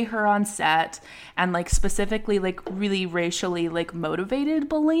would bully her on set, and like specifically like really racially like motivated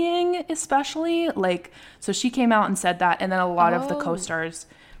bullying, especially like, so she came out and said that, and then a lot of the co-stars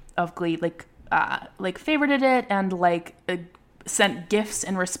of Glee like favorited it and like sent gifts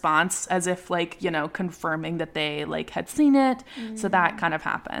in response as if like, you know, confirming that they like had seen it. So that kind of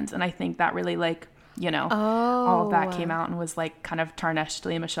happened, and I think that really like, you know, all of that came out and was like kind of tarnished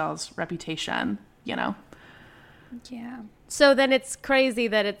Lea Michele's reputation, you know? Yeah. So then it's crazy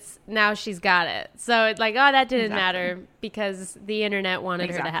that it's now she's got it. So it's like, oh, that didn't matter because the internet wanted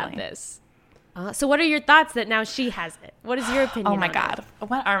her to have this. So what are your thoughts that now she has it? What is your opinion? Oh my God.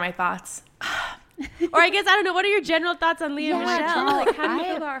 What are my thoughts? Or I guess, I don't know. What are your general thoughts on Lea Michele? Like, how do you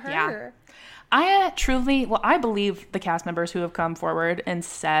feel about her? Yeah. I believe the cast members who have come forward and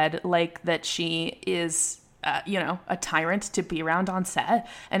said like that she is, you know, a tyrant to be around on set,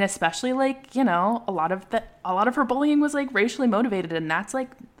 and especially like, you know, a lot of her bullying was like racially motivated, and that's like,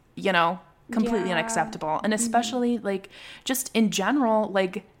 you know, completely unacceptable. And especially like just in general,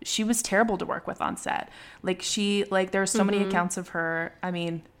 like she was terrible to work with on set. Like there are so many accounts of her. I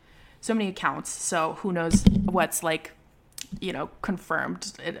mean, so many accounts. So who knows what's like, you know,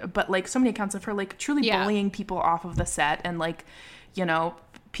 confirmed, but like so many accounts of her like truly bullying people off of the set, and like, you know,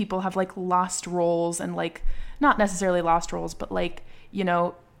 people have like lost roles, and like not necessarily lost roles, but like, you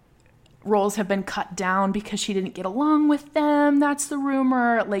know, roles have been cut down because she didn't get along with them. That's the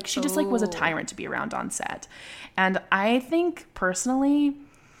rumor. Like she just like was a tyrant to be around on set. And I think personally,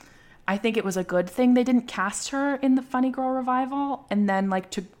 it was a good thing they didn't cast her in the Funny Girl revival, and then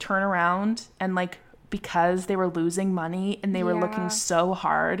like to turn around and like, because they were losing money and they were looking so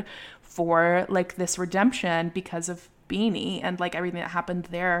hard for like this redemption because of Beanie and like everything that happened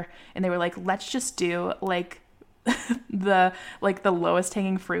there, and they were like, let's just do like the lowest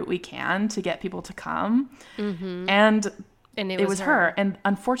hanging fruit we can to get people to come. And it was her. And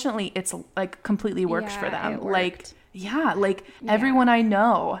unfortunately it's like completely worked for them. Everyone I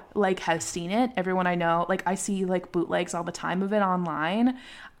know like has seen it. Everyone I know, like I see like bootlegs all the time of it online.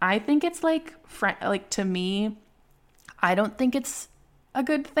 I think it's like to me, I don't think it's a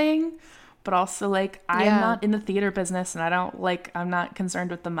good thing. But also, like, I'm not in the theater business, and I'm not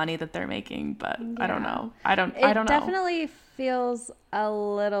concerned with the money that they're making, but I don't know. I don't know. It definitely feels a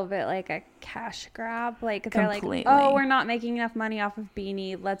little bit like a cash grab. Like, they're Completely. like, oh, we're not making enough money off of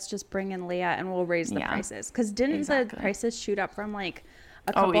Beanie. Let's just bring in Leah and we'll raise the prices. Because didn't the prices shoot up from, like,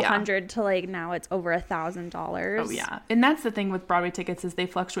 a couple hundred to, like, now it's over $1,000. Oh yeah. And that's the thing with Broadway tickets is they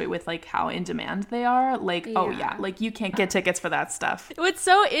fluctuate with, like, how in demand they are. Like, like, you can't get tickets for that stuff. What's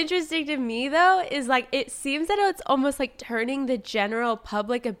so interesting to me, though, is, like, it seems that it's almost like turning the general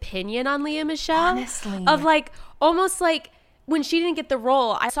public opinion on Lea Michele. Honestly. Of, like, almost like when she didn't get the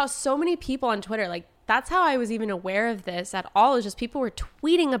role, I saw so many people on Twitter, like, that's how I was even aware of this at all, is just people were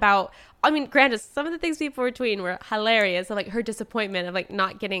tweeting about, I mean, granted, some of the things people were tweeting were hilarious, of, like, her disappointment of, like,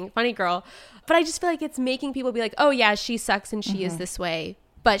 not getting Funny Girl. But I just feel like it's making people be like, oh, yeah, she sucks and she is this way.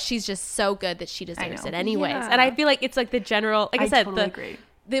 But she's just so good that she deserves it anyways. Yeah. And I feel like it's, like, the general, like I said, totally agree.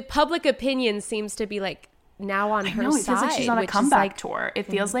 The public opinion seems to be, like, now on her side. It feels like she's on a comeback tour. It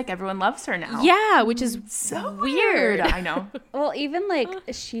feels like everyone loves her now. Yeah, which is so weird. I know. Well, even, like,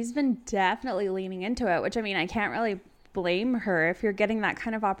 she's been definitely leaning into it, which, I mean, I can't really blame her if you're getting that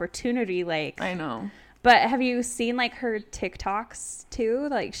kind of opportunity. Like, I know. But have you seen, like, her TikToks too?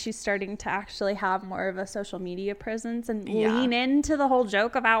 Like, she's starting to actually have more of a social media presence and lean into the whole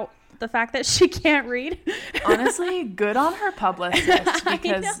joke about the fact that she can't read. Honestly, good on her publicist,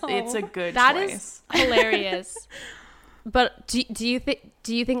 because it's a good choice. That is hilarious. But do you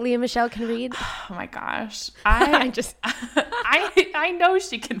think Lea Michele can read? Oh my gosh. I know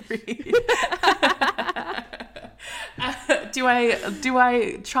she can read. Do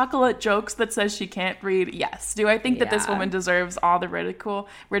I chuckle at jokes that says she can't read? Yes. Do I think that this woman deserves all the ridicule?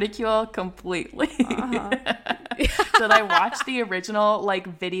 Completely. Did I watch the original, like,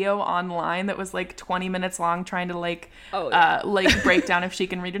 video online that was, like, 20 minutes long trying to, like, break down if she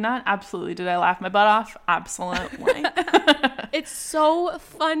can read or not? Absolutely. Did I laugh my butt off? Absolutely. It's so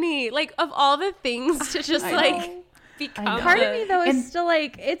funny. Like, of all the things to just, like, become. Part of me, though, is still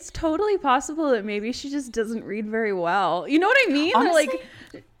like, it's totally possible that maybe she just doesn't read very well. You know what I mean? Honestly,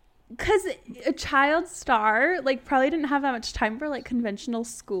 like, because a child star, like, probably didn't have that much time for, like, conventional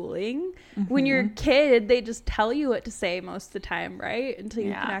schooling. When you're a kid, they just tell you what to say most of the time, right? Until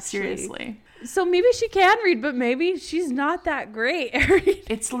you can actually. Seriously. So maybe she can read, but maybe she's not that great.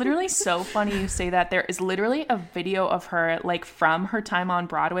 It's literally so funny you say that. There is literally a video of her, like, from her time on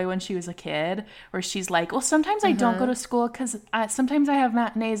Broadway when she was a kid, where she's like, well, sometimes I don't go to school because sometimes I have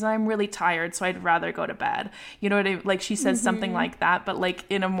matinees and I'm really tired, so I'd rather go to bed. You know what I mean? Like, she says something like that, but, like,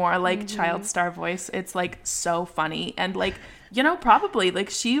 in a more, like, child star voice. It's, like, so funny. And, like, you know, probably, like,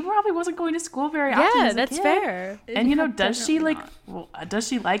 she probably wasn't going to school very often. Yeah, that's fair. And, you know, does she like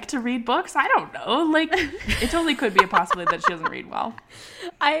to read books? I don't know. Like, it totally could be a possibility that she doesn't read well.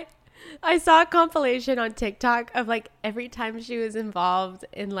 I saw a compilation on TikTok of, like, every time she was involved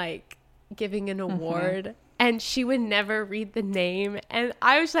in, like, giving an award, and she would never read the name. And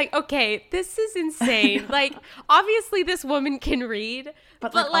I was like, okay, this is insane. Like, obviously this woman can read,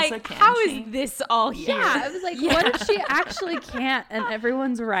 but like, how is this all here? Yeah, I was like, what if she actually can't and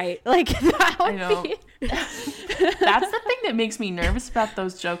everyone's right? Like, that would be... That's the thing that makes me nervous about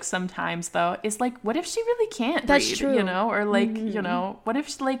those jokes sometimes, though, is, like, what if she really can't That's read, true. You know? Or, like, you know, what if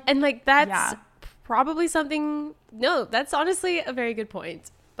she, like... And, like, that's probably something... No, that's honestly a very good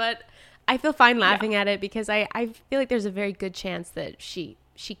point. But I feel fine laughing at it because I feel like there's a very good chance that she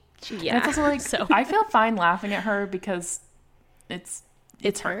it's also, like, so I feel fine laughing at her because it's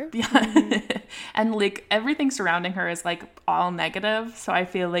her. Yeah. And, like, everything surrounding her is, like, all negative. So I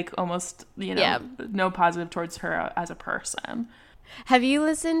feel like almost, you know, no positive towards her as a person. Have you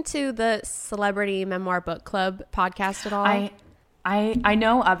listened to the Celebrity Memoir Book Club podcast at all? I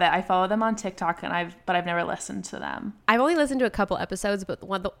know of it. I follow them on TikTok, but I've never listened to them. I've only listened to a couple episodes, but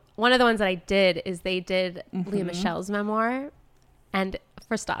one of the ones that I did is they did Lea Michele's memoir. And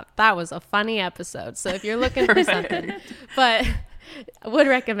first off, that was a funny episode. So if you're looking for something, but would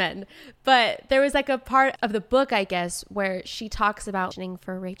recommend. But there was, like, a part of the book, I guess, where she talks about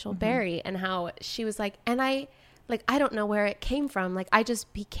for Rachel Berry and how she was like, and I don't know where it came from. Like, I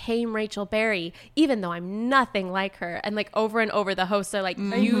just became Rachel Berry, even though I'm nothing like her. And, like, over and over, the hosts are like,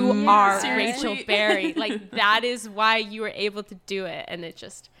 you are Rachel Berry. Like, that is why you were able to do it. And it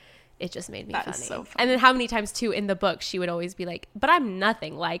just made me funny. So funny. And then how many times, too, in the book, she would always be like, but I'm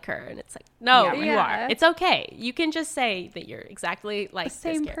nothing like her. And it's like, no, you are. It's okay. You can just say that you're exactly like the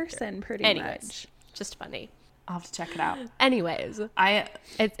same person, pretty much. Just funny. I'll have to check it out. Anyways,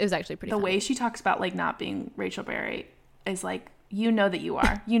 it was actually pretty funny. The way she talks about, like, not being Rachel Berry is, like, you know that you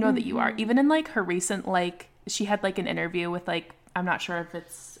are. You know that you are. Even in, like, her recent, like, she had, like, an interview with, like, I'm not sure if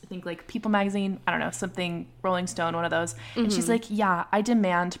it's, I think like People Magazine, I don't know, something, Rolling Stone, one of those. And she's like, yeah, I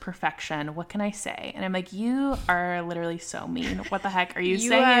demand perfection. What can I say? And I'm like, you are literally so mean. What the heck are you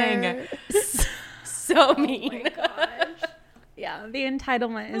saying? So mean. Oh my gosh. Yeah, the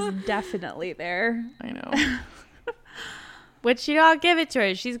entitlement is definitely there. I know. Which, I'll give it to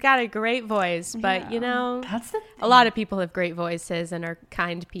her. She's got a great voice, but that's the thing. A lot of people have great voices and are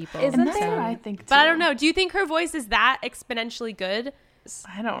kind people. Isn't that's there? what I think too. But I don't know. Do you think her voice is that exponentially good?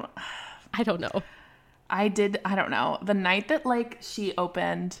 I don't know. I don't know. The night that like she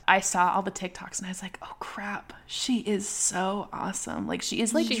opened, I saw all the TikToks and I was like, oh crap, she is so awesome. Like she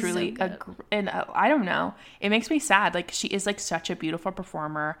is like she's truly I don't know. It makes me sad. Like she is like such a beautiful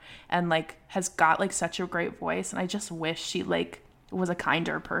performer and like has got like such a great voice. And I just wish she like was a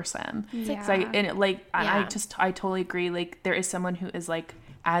kinder person. Yeah. So I totally agree. Like there is someone who is like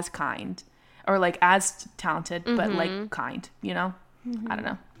as kind or like as talented, but like kind, I don't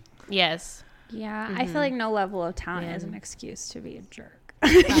know. Yes. Yeah, I feel like no level of talent is an excuse to be a jerk.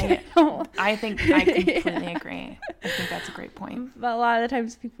 I think I completely agree. I think that's a great point. But a lot of the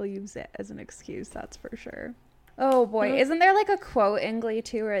times people use it as an excuse, that's for sure. Oh boy, isn't there like a quote in Glee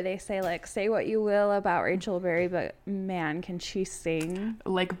too where they say like, say what you will about Rachel Berry, but man, can she sing?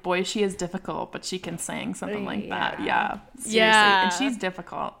 Like, boy, she is difficult, but she can sing, something like that. Yeah. Seriously. Yeah. And she's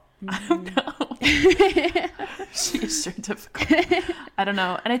difficult. I don't know. She is sure difficult. I don't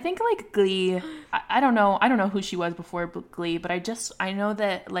know. And I think like Glee, I don't know who she was before Glee, but I know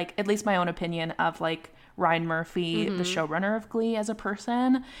that like, at least my own opinion of like Ryan Murphy, the showrunner of Glee as a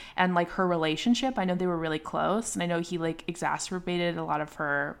person, and like her relationship, I know they were really close, and I know he like exacerbated a lot of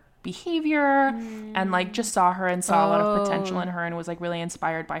her behavior and like just saw her and saw a lot of potential in her and was like really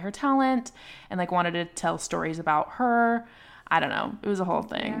inspired by her talent and like wanted to tell stories about her. I don't know. It was a whole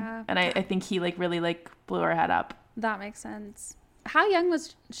thing. Yeah. And I think he like really like blew her head up. That makes sense. How young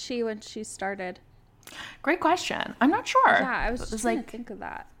was she when she started? Great question. I'm not sure. Yeah, I was just trying to think of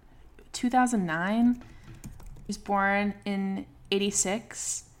that. 2009. She was born in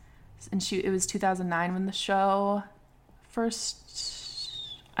 86. And it was 2009 when the show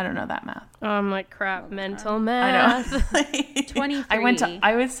first, I don't know that math. Oh, I'm like, crap, mental math. I know. 23.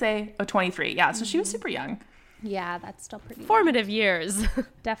 I would say 23. Yeah, so she was super young. Yeah, that's still pretty formative years.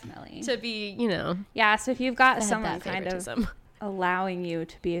 Definitely. To be, Yeah, so if you've got someone kind of allowing you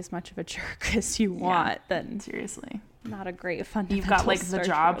to be as much of a jerk as you want, then seriously, not a great fundamental. You've got like the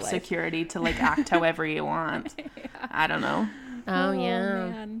job security to like act however you want. Yeah. I don't know. Oh yeah.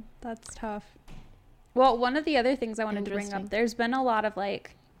 Man, that's tough. Well, one of the other things I wanted to bring up, there's been a lot of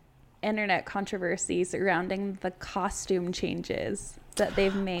like internet controversy surrounding the costume changes that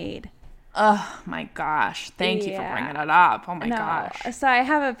they've made. Oh my gosh. Thank you for bringing it up. Oh my gosh. So I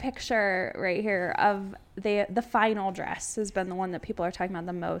have a picture right here of the final dress has been the one that people are talking about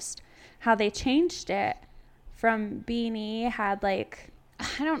the most. How they changed it from Beanie had like,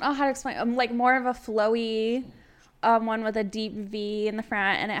 I don't know how to explain, like more of a flowy one with a deep V in the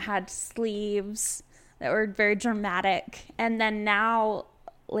front, and it had sleeves that were very dramatic. And then now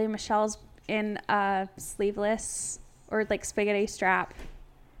Lea Michele's in a sleeveless or like spaghetti strap,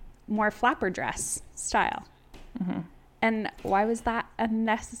 more flapper dress style. Mm-hmm. And why was that a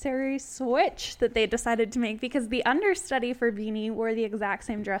necessary switch that they decided to make? Because the understudy for Beanie wore the exact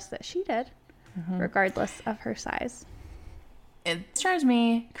same dress that she did, regardless of her size. It drives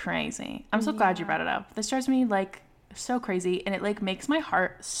me crazy. I'm so glad you brought it up. This drives me like so crazy, and it like makes my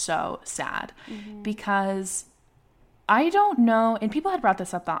heart so sad because I don't know, and people had brought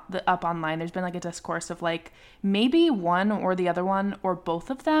this up online. There's been like a discourse of like maybe one or the other one or both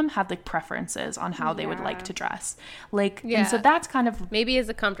of them had like preferences on how they would like to dress. Like, and so that's kind of maybe is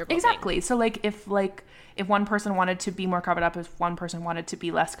a comfortable exactly thing. So like if one person wanted to be more covered up, if one person wanted to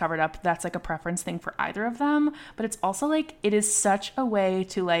be less covered up, that's like a preference thing for either of them. But it's also like it is such a way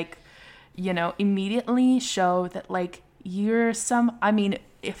to like, immediately show that like you're some, I mean,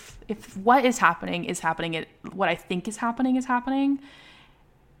 if what is happening, what I think is happening,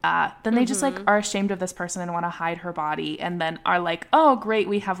 then they just like are ashamed of this person and want to hide her body, and then are like, oh great,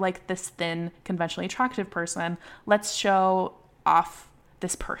 we have like this thin, conventionally attractive person, let's show off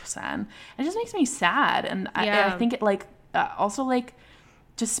this person. It just makes me sad, and I think it like also like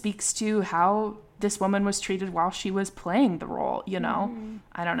just speaks to how this woman was treated while she was playing the role.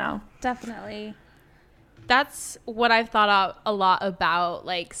 I don't know. Definitely. That's what I've thought a lot about,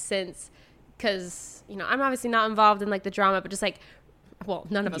 like, since, because, I'm obviously not involved in, like, the drama, but just, like, well,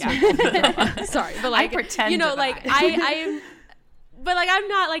 none of us are involved in the drama. Sorry. But, like, I pretend like, I am, but, like, I'm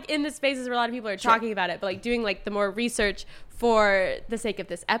not, like, in the spaces where a lot of people are talking about it, but, like, doing, like, the more research for the sake of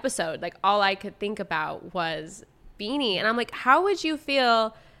this episode, like, all I could think about was Beanie. And I'm like, how would you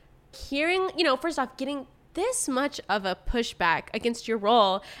feel hearing, you know, first off, getting this much of a pushback against your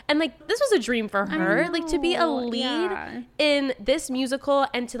role? And like, this was a dream for her, like to be a lead in this musical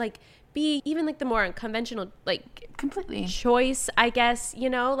and to like be even like the more unconventional, like completely choice, I guess, you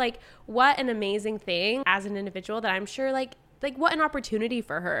know, like what an amazing thing as an individual that I'm sure like what an opportunity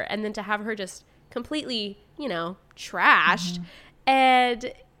for her. And then to have her just completely, you know, trashed.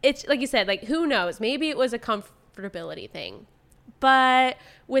 And it's like you said, like, who knows, maybe it was a comfortability thing, but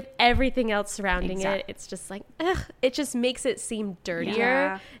with everything else surrounding it, it's just like, ugh, it just makes it seem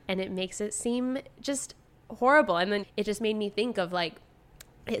dirtier and it makes it seem just horrible. And then it just made me think of like,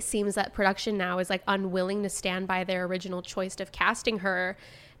 it seems that production now is like unwilling to stand by their original choice of casting her,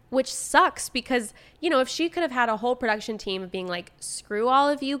 which sucks because, you know, if she could have had a whole production team of being like, screw all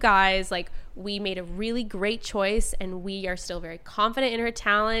of you guys, like we made a really great choice and we are still very confident in her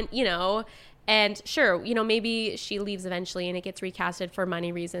talent, you know, and sure, you know, maybe she leaves eventually and it gets recasted for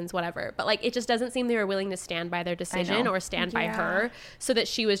money reasons, whatever. But like, it just doesn't seem they were willing to stand by their decision or stand by her, so that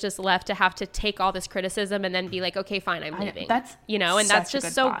she was just left to have to take all this criticism and then be like, okay, fine, I'm leaving. That's, you know, and that's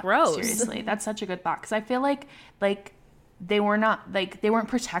just so gross. Seriously, that's such a good thought. Because I feel like they weren't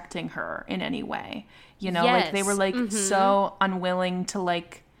protecting her in any way, you know, like they were like so unwilling to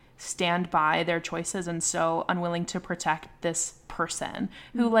like stand by their choices and so unwilling to protect this person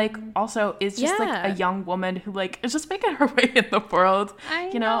who like also is just like a young woman who like is just making her way in the world. I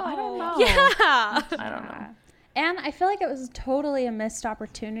don't know. I don't know. And I feel like it was totally a missed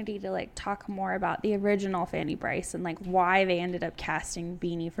opportunity to like talk more about the original Fanny Brice and like why they ended up casting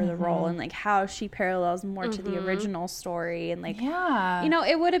Beanie for the role and like how she parallels more to the original story. And like, you know,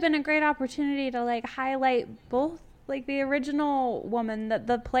 it would have been a great opportunity to like highlight both like the original woman that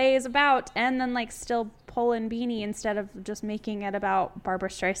the play is about and then like still pull in Beanie instead of just making it about Barbara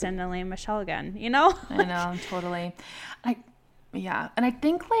Streisand and Lea Michele again, you know? I know, totally. And I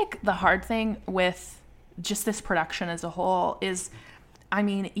think like the hard thing with just this production as a whole is, I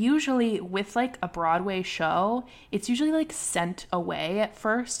mean, usually with like a Broadway show, it's usually like sent away at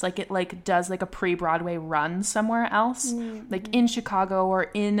first. Like it like does like a pre-Broadway run somewhere else, like in Chicago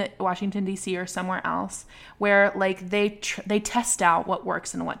or in Washington, D.C. or somewhere else, where like they test out what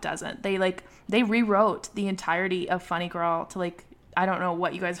works and what doesn't. They rewrote the entirety of Funny Girl to like, I don't know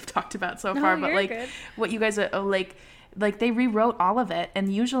what you guys have talked about so far, but like good. What you guys are like they rewrote all of it.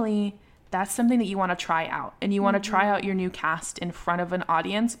 And usually that's something that you want to try out, and you want to try out your new cast in front of an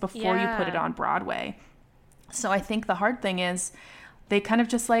audience before you put it on Broadway. So I think the hard thing is they kind of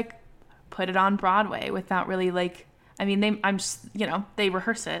just like put it on Broadway without really like, I mean, they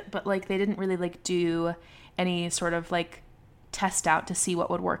rehearse it, but like they didn't really like do any sort of like test out to see what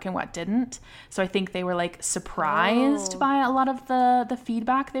would work and what didn't. So I think they were like surprised by a lot of the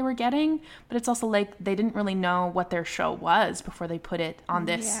feedback they were getting, but it's also like they didn't really know what their show was before they put it on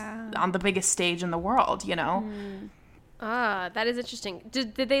on the biggest stage in the world, you know? That is interesting.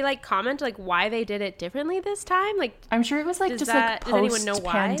 Did they like comment like why they did it differently this time? Like, I'm sure it was like just like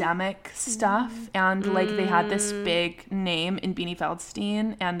post-pandemic stuff, and like they had this big name in Beanie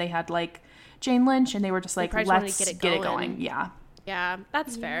Feldstein, and they had like Jane Lynch, and they were just like, let's get it going. Yeah,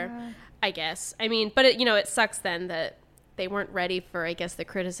 that's fair, I guess. I mean, but it sucks then that they weren't ready for, I guess, the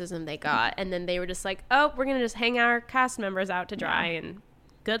criticism they got, and then they were just like, oh, we're gonna just hang our cast members out to dry, and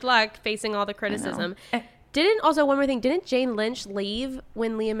good luck facing all the criticism. One more thing, didn't Jane Lynch leave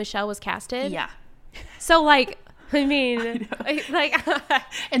when Lea Michele was casted? Yeah. So like, I mean, like,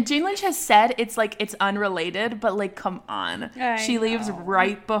 and Jane Lynch has said it's like it's unrelated, but like, come on, she leaves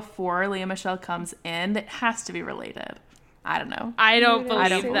right before Lea Michele comes in. It has to be related. I don't know. I don't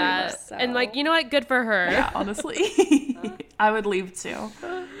believe that. So. And like, you know what? Good for her. Yeah, honestly, I would leave too.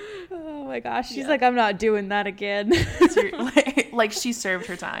 Oh my gosh, she's like, I'm not doing that again. like she served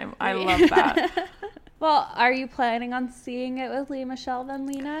her time. I love that. Well, are you planning on seeing it with Lea Michele then,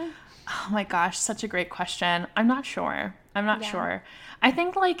 Lena? Oh my gosh, such a great question. I'm not sure. Sure. I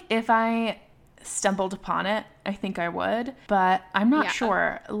think like if I stumbled upon it, I think I would, but I'm not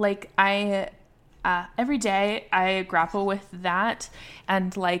sure. Like every day I grapple with that,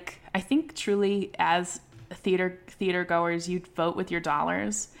 and like I think truly as theater goers, you'd vote with your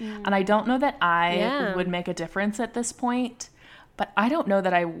dollars, and I don't know that I would make a difference at this point. But I don't know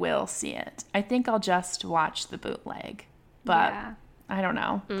that I will see it. I think I'll just watch the bootleg. But I don't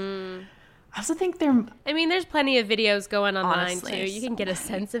know. I also think there's plenty of videos going online too. You can get a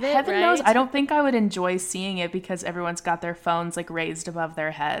sense of it. Heaven knows. I don't think I would enjoy seeing it because everyone's got their phones like raised above their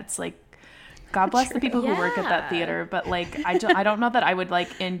heads. Like, God bless the people who work at that theater. But like, I don't know that I would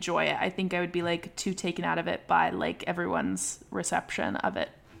like enjoy it. I think I would be like too taken out of it by like everyone's reception of it.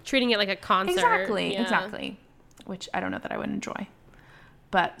 Treating it like a concert. Exactly. which I don't know that I would enjoy.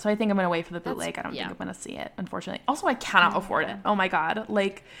 But so I think I'm going to wait for the bootleg. I don't think I'm going to see it, unfortunately. Also, I cannot afford it. Oh my God.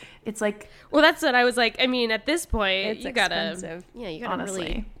 Like, it's like. Well, that's what I was like. I mean, at this point, it's expensive. Yeah, you gotta honestly.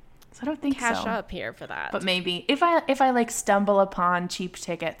 Really so I don't think cash up here for that. But maybe if I like stumble upon cheap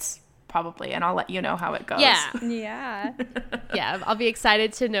tickets, probably, and I'll let you know how it goes. Yeah. I'll be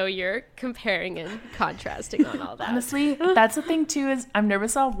excited to know you're comparing and contrasting on all that. Honestly, that's the thing too, is I'm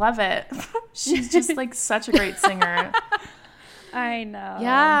nervous I'll love it. She's just like such a great singer. I know.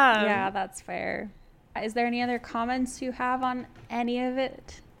 Yeah, that's fair. Is there any other comments you have on any of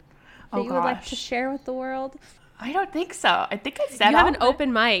it that you would like to share with the world? I don't think so. I think I said you have an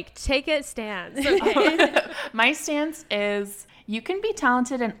open mic. Take it stance. Okay. My stance is you can be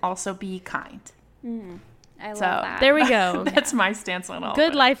talented and also be kind. I love that. There we go. That's my stance on all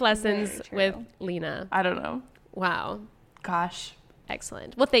Good life lessons with Lena. I don't know. Wow. Gosh.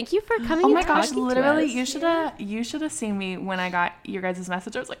 Excellent. Well, thank you for coming. Oh my gosh, literally, you should have seen me when I got your guys'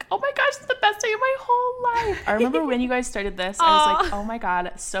 message. I was like, oh my gosh, it's the best day of my whole life. I remember when you guys started this, I was like, oh my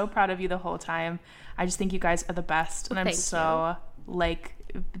God, so proud of you the whole time. I just think you guys are the best. And I'm so like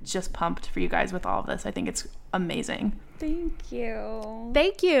just pumped for you guys with all of this. I think it's amazing. Thank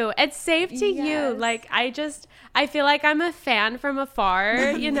you. It's safe to you. Like, I feel like I'm a fan from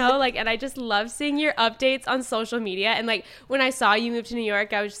afar, you know, like, and I just love seeing your updates on social media. And like, when I saw you move to New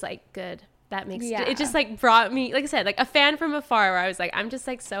York, I was just like, good. That makes it just like brought me, like I said, like a fan from afar, where I was like, I'm just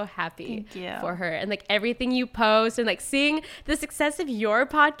like so happy for her, and like everything you post, and like seeing the success of your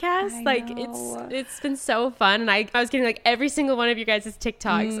podcast. It's been so fun. And I was getting like every single one of you guys'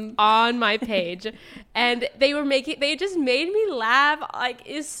 TikToks on my page, and they just made me laugh. Like,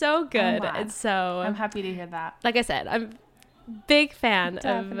 it's so good. And so I'm happy to hear that. Like I said, I'm big fan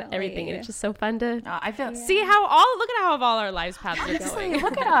of everything, and it's just so fun to see how look at how all our lives paths are going.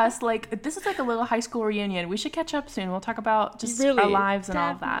 Look at us, like this is like a little high school reunion. We should catch up soon. We'll talk about just our lives and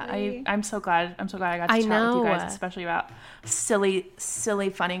all of that. I'm so glad I got to chat with you guys, especially about silly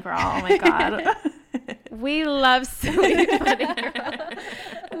funny girl. Oh my God. We love silly funny girl.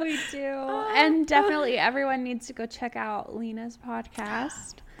 We do. And definitely everyone needs to go check out Lena's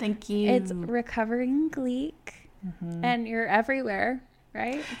podcast. Thank you. It's Recovering Gleek. And you're everywhere,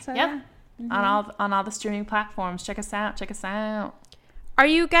 right? So, on all the streaming platforms. Check us out. Are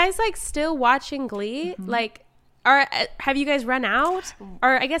you guys like still watching Glee? Like, have you guys run out?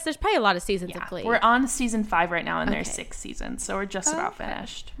 Or I guess there's probably a lot of seasons of Glee. We're on season 5 right now, and there's 6 seasons, so we're just about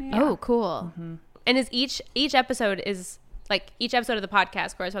finished. Oh, cool. And is each episode is like each episode of the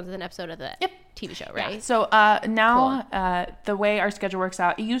podcast corresponds with an episode of the TV show, right? Yeah. So now the way our schedule works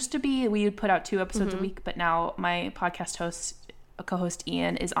out, it used to be we would put out 2 episodes a week, but now my podcast co-host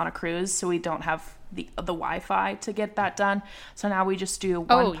Ian is on a cruise, so we don't have the Wi-Fi to get that done. So now we just do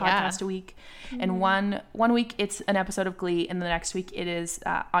one podcast a week, and one week it's an episode of Glee, and the next week it is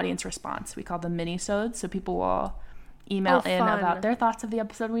audience response. We call them mini-sodes, so people will email in about their thoughts of the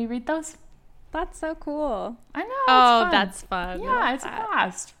episode, and we read those. That's so cool. I know. Oh, that's fun. Yeah, it's a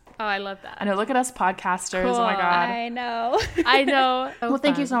blast. Oh, I love that. I know. Look at us podcasters. Cool. Oh my God. I know. So well,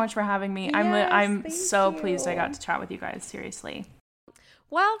 thank you so much for having me. Yes, I'm so pleased I got to chat with you guys. Seriously.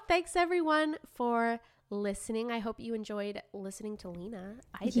 Well, thanks everyone for listening. I hope you enjoyed listening to Lena.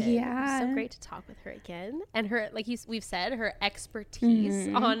 I did. Yeah. It was so great to talk with her again, and her, like we've said, her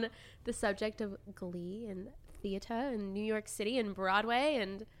expertise on the subject of Glee and theater and New York City and Broadway,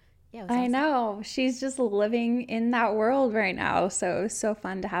 and I know. She's just living in that world right now. So it was so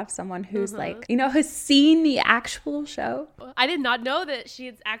fun to have someone who's like, has seen the actual show. I did not know that she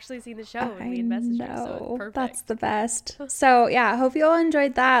had actually seen the show when we had messaged her. So it's perfect. That's the best. So yeah, I hope you all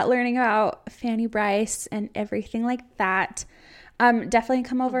enjoyed that, learning about Fanny Brice and everything like that. Definitely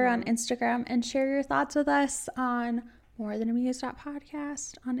come over on Instagram and share your thoughts with us on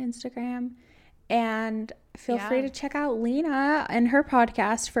morethanamuse.podcast on Instagram. And feel free to check out Lena and her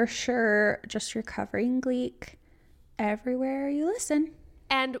podcast for sure. Just Recovering Gleek everywhere you listen.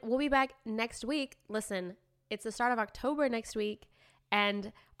 And we'll be back next week. Listen, it's the start of October next week.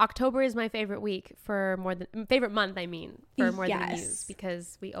 And October is my favorite week for favorite month, for More Than a Muse,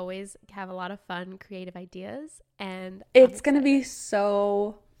 because we always have a lot of fun, creative ideas. And it's going to be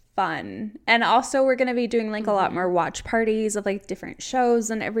so fun. And also we're going to be doing like a lot more watch parties of like different shows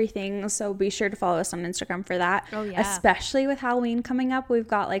and everything, so be sure to follow us on Instagram for that. Especially with Halloween coming up, we've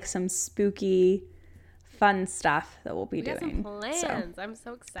got like some spooky fun stuff that we'll be doing. Some plans. I'm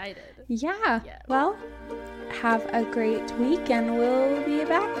so excited. Well, have a great week, and we'll be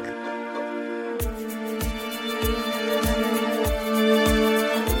back.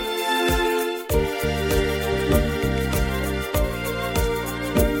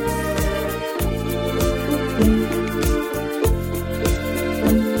 Thank you.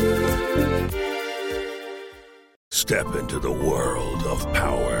 Step into the world of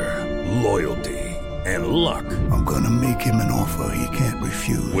power, loyalty, and luck. I'm gonna make him an offer he can't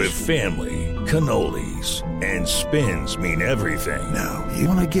refuse. With family, cannolis, and spins mean everything. Now, you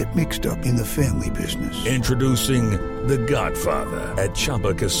wanna get mixed up in the family business. Introducing The Godfather at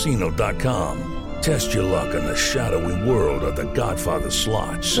ChumbaCasino.com. Test your luck in the shadowy world of The Godfather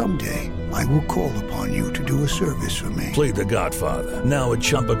slot. Someday, I will call upon you to do a service for me. Play The Godfather, now at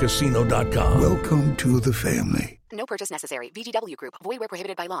ChumbaCasino.com. Welcome to the family. No purchase necessary. VGW Group. Void where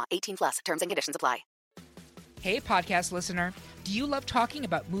prohibited by law. 18 plus. Terms and conditions apply. Hey, podcast listener. Do you love talking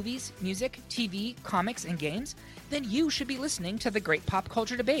about movies, music, TV, comics, and games? Then you should be listening to The Great Pop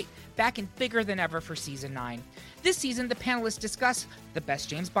Culture Debate, back and bigger than ever for Season 9. This season, the panelists discuss the best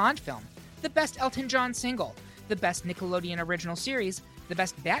James Bond film, the best Elton John single, the best Nickelodeon original series, the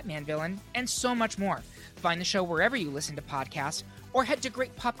best Batman villain, and so much more. Find the show wherever you listen to podcasts, or head to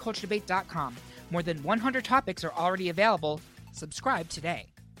greatpopculturedebate.com. More than 100 topics are already available. Subscribe today.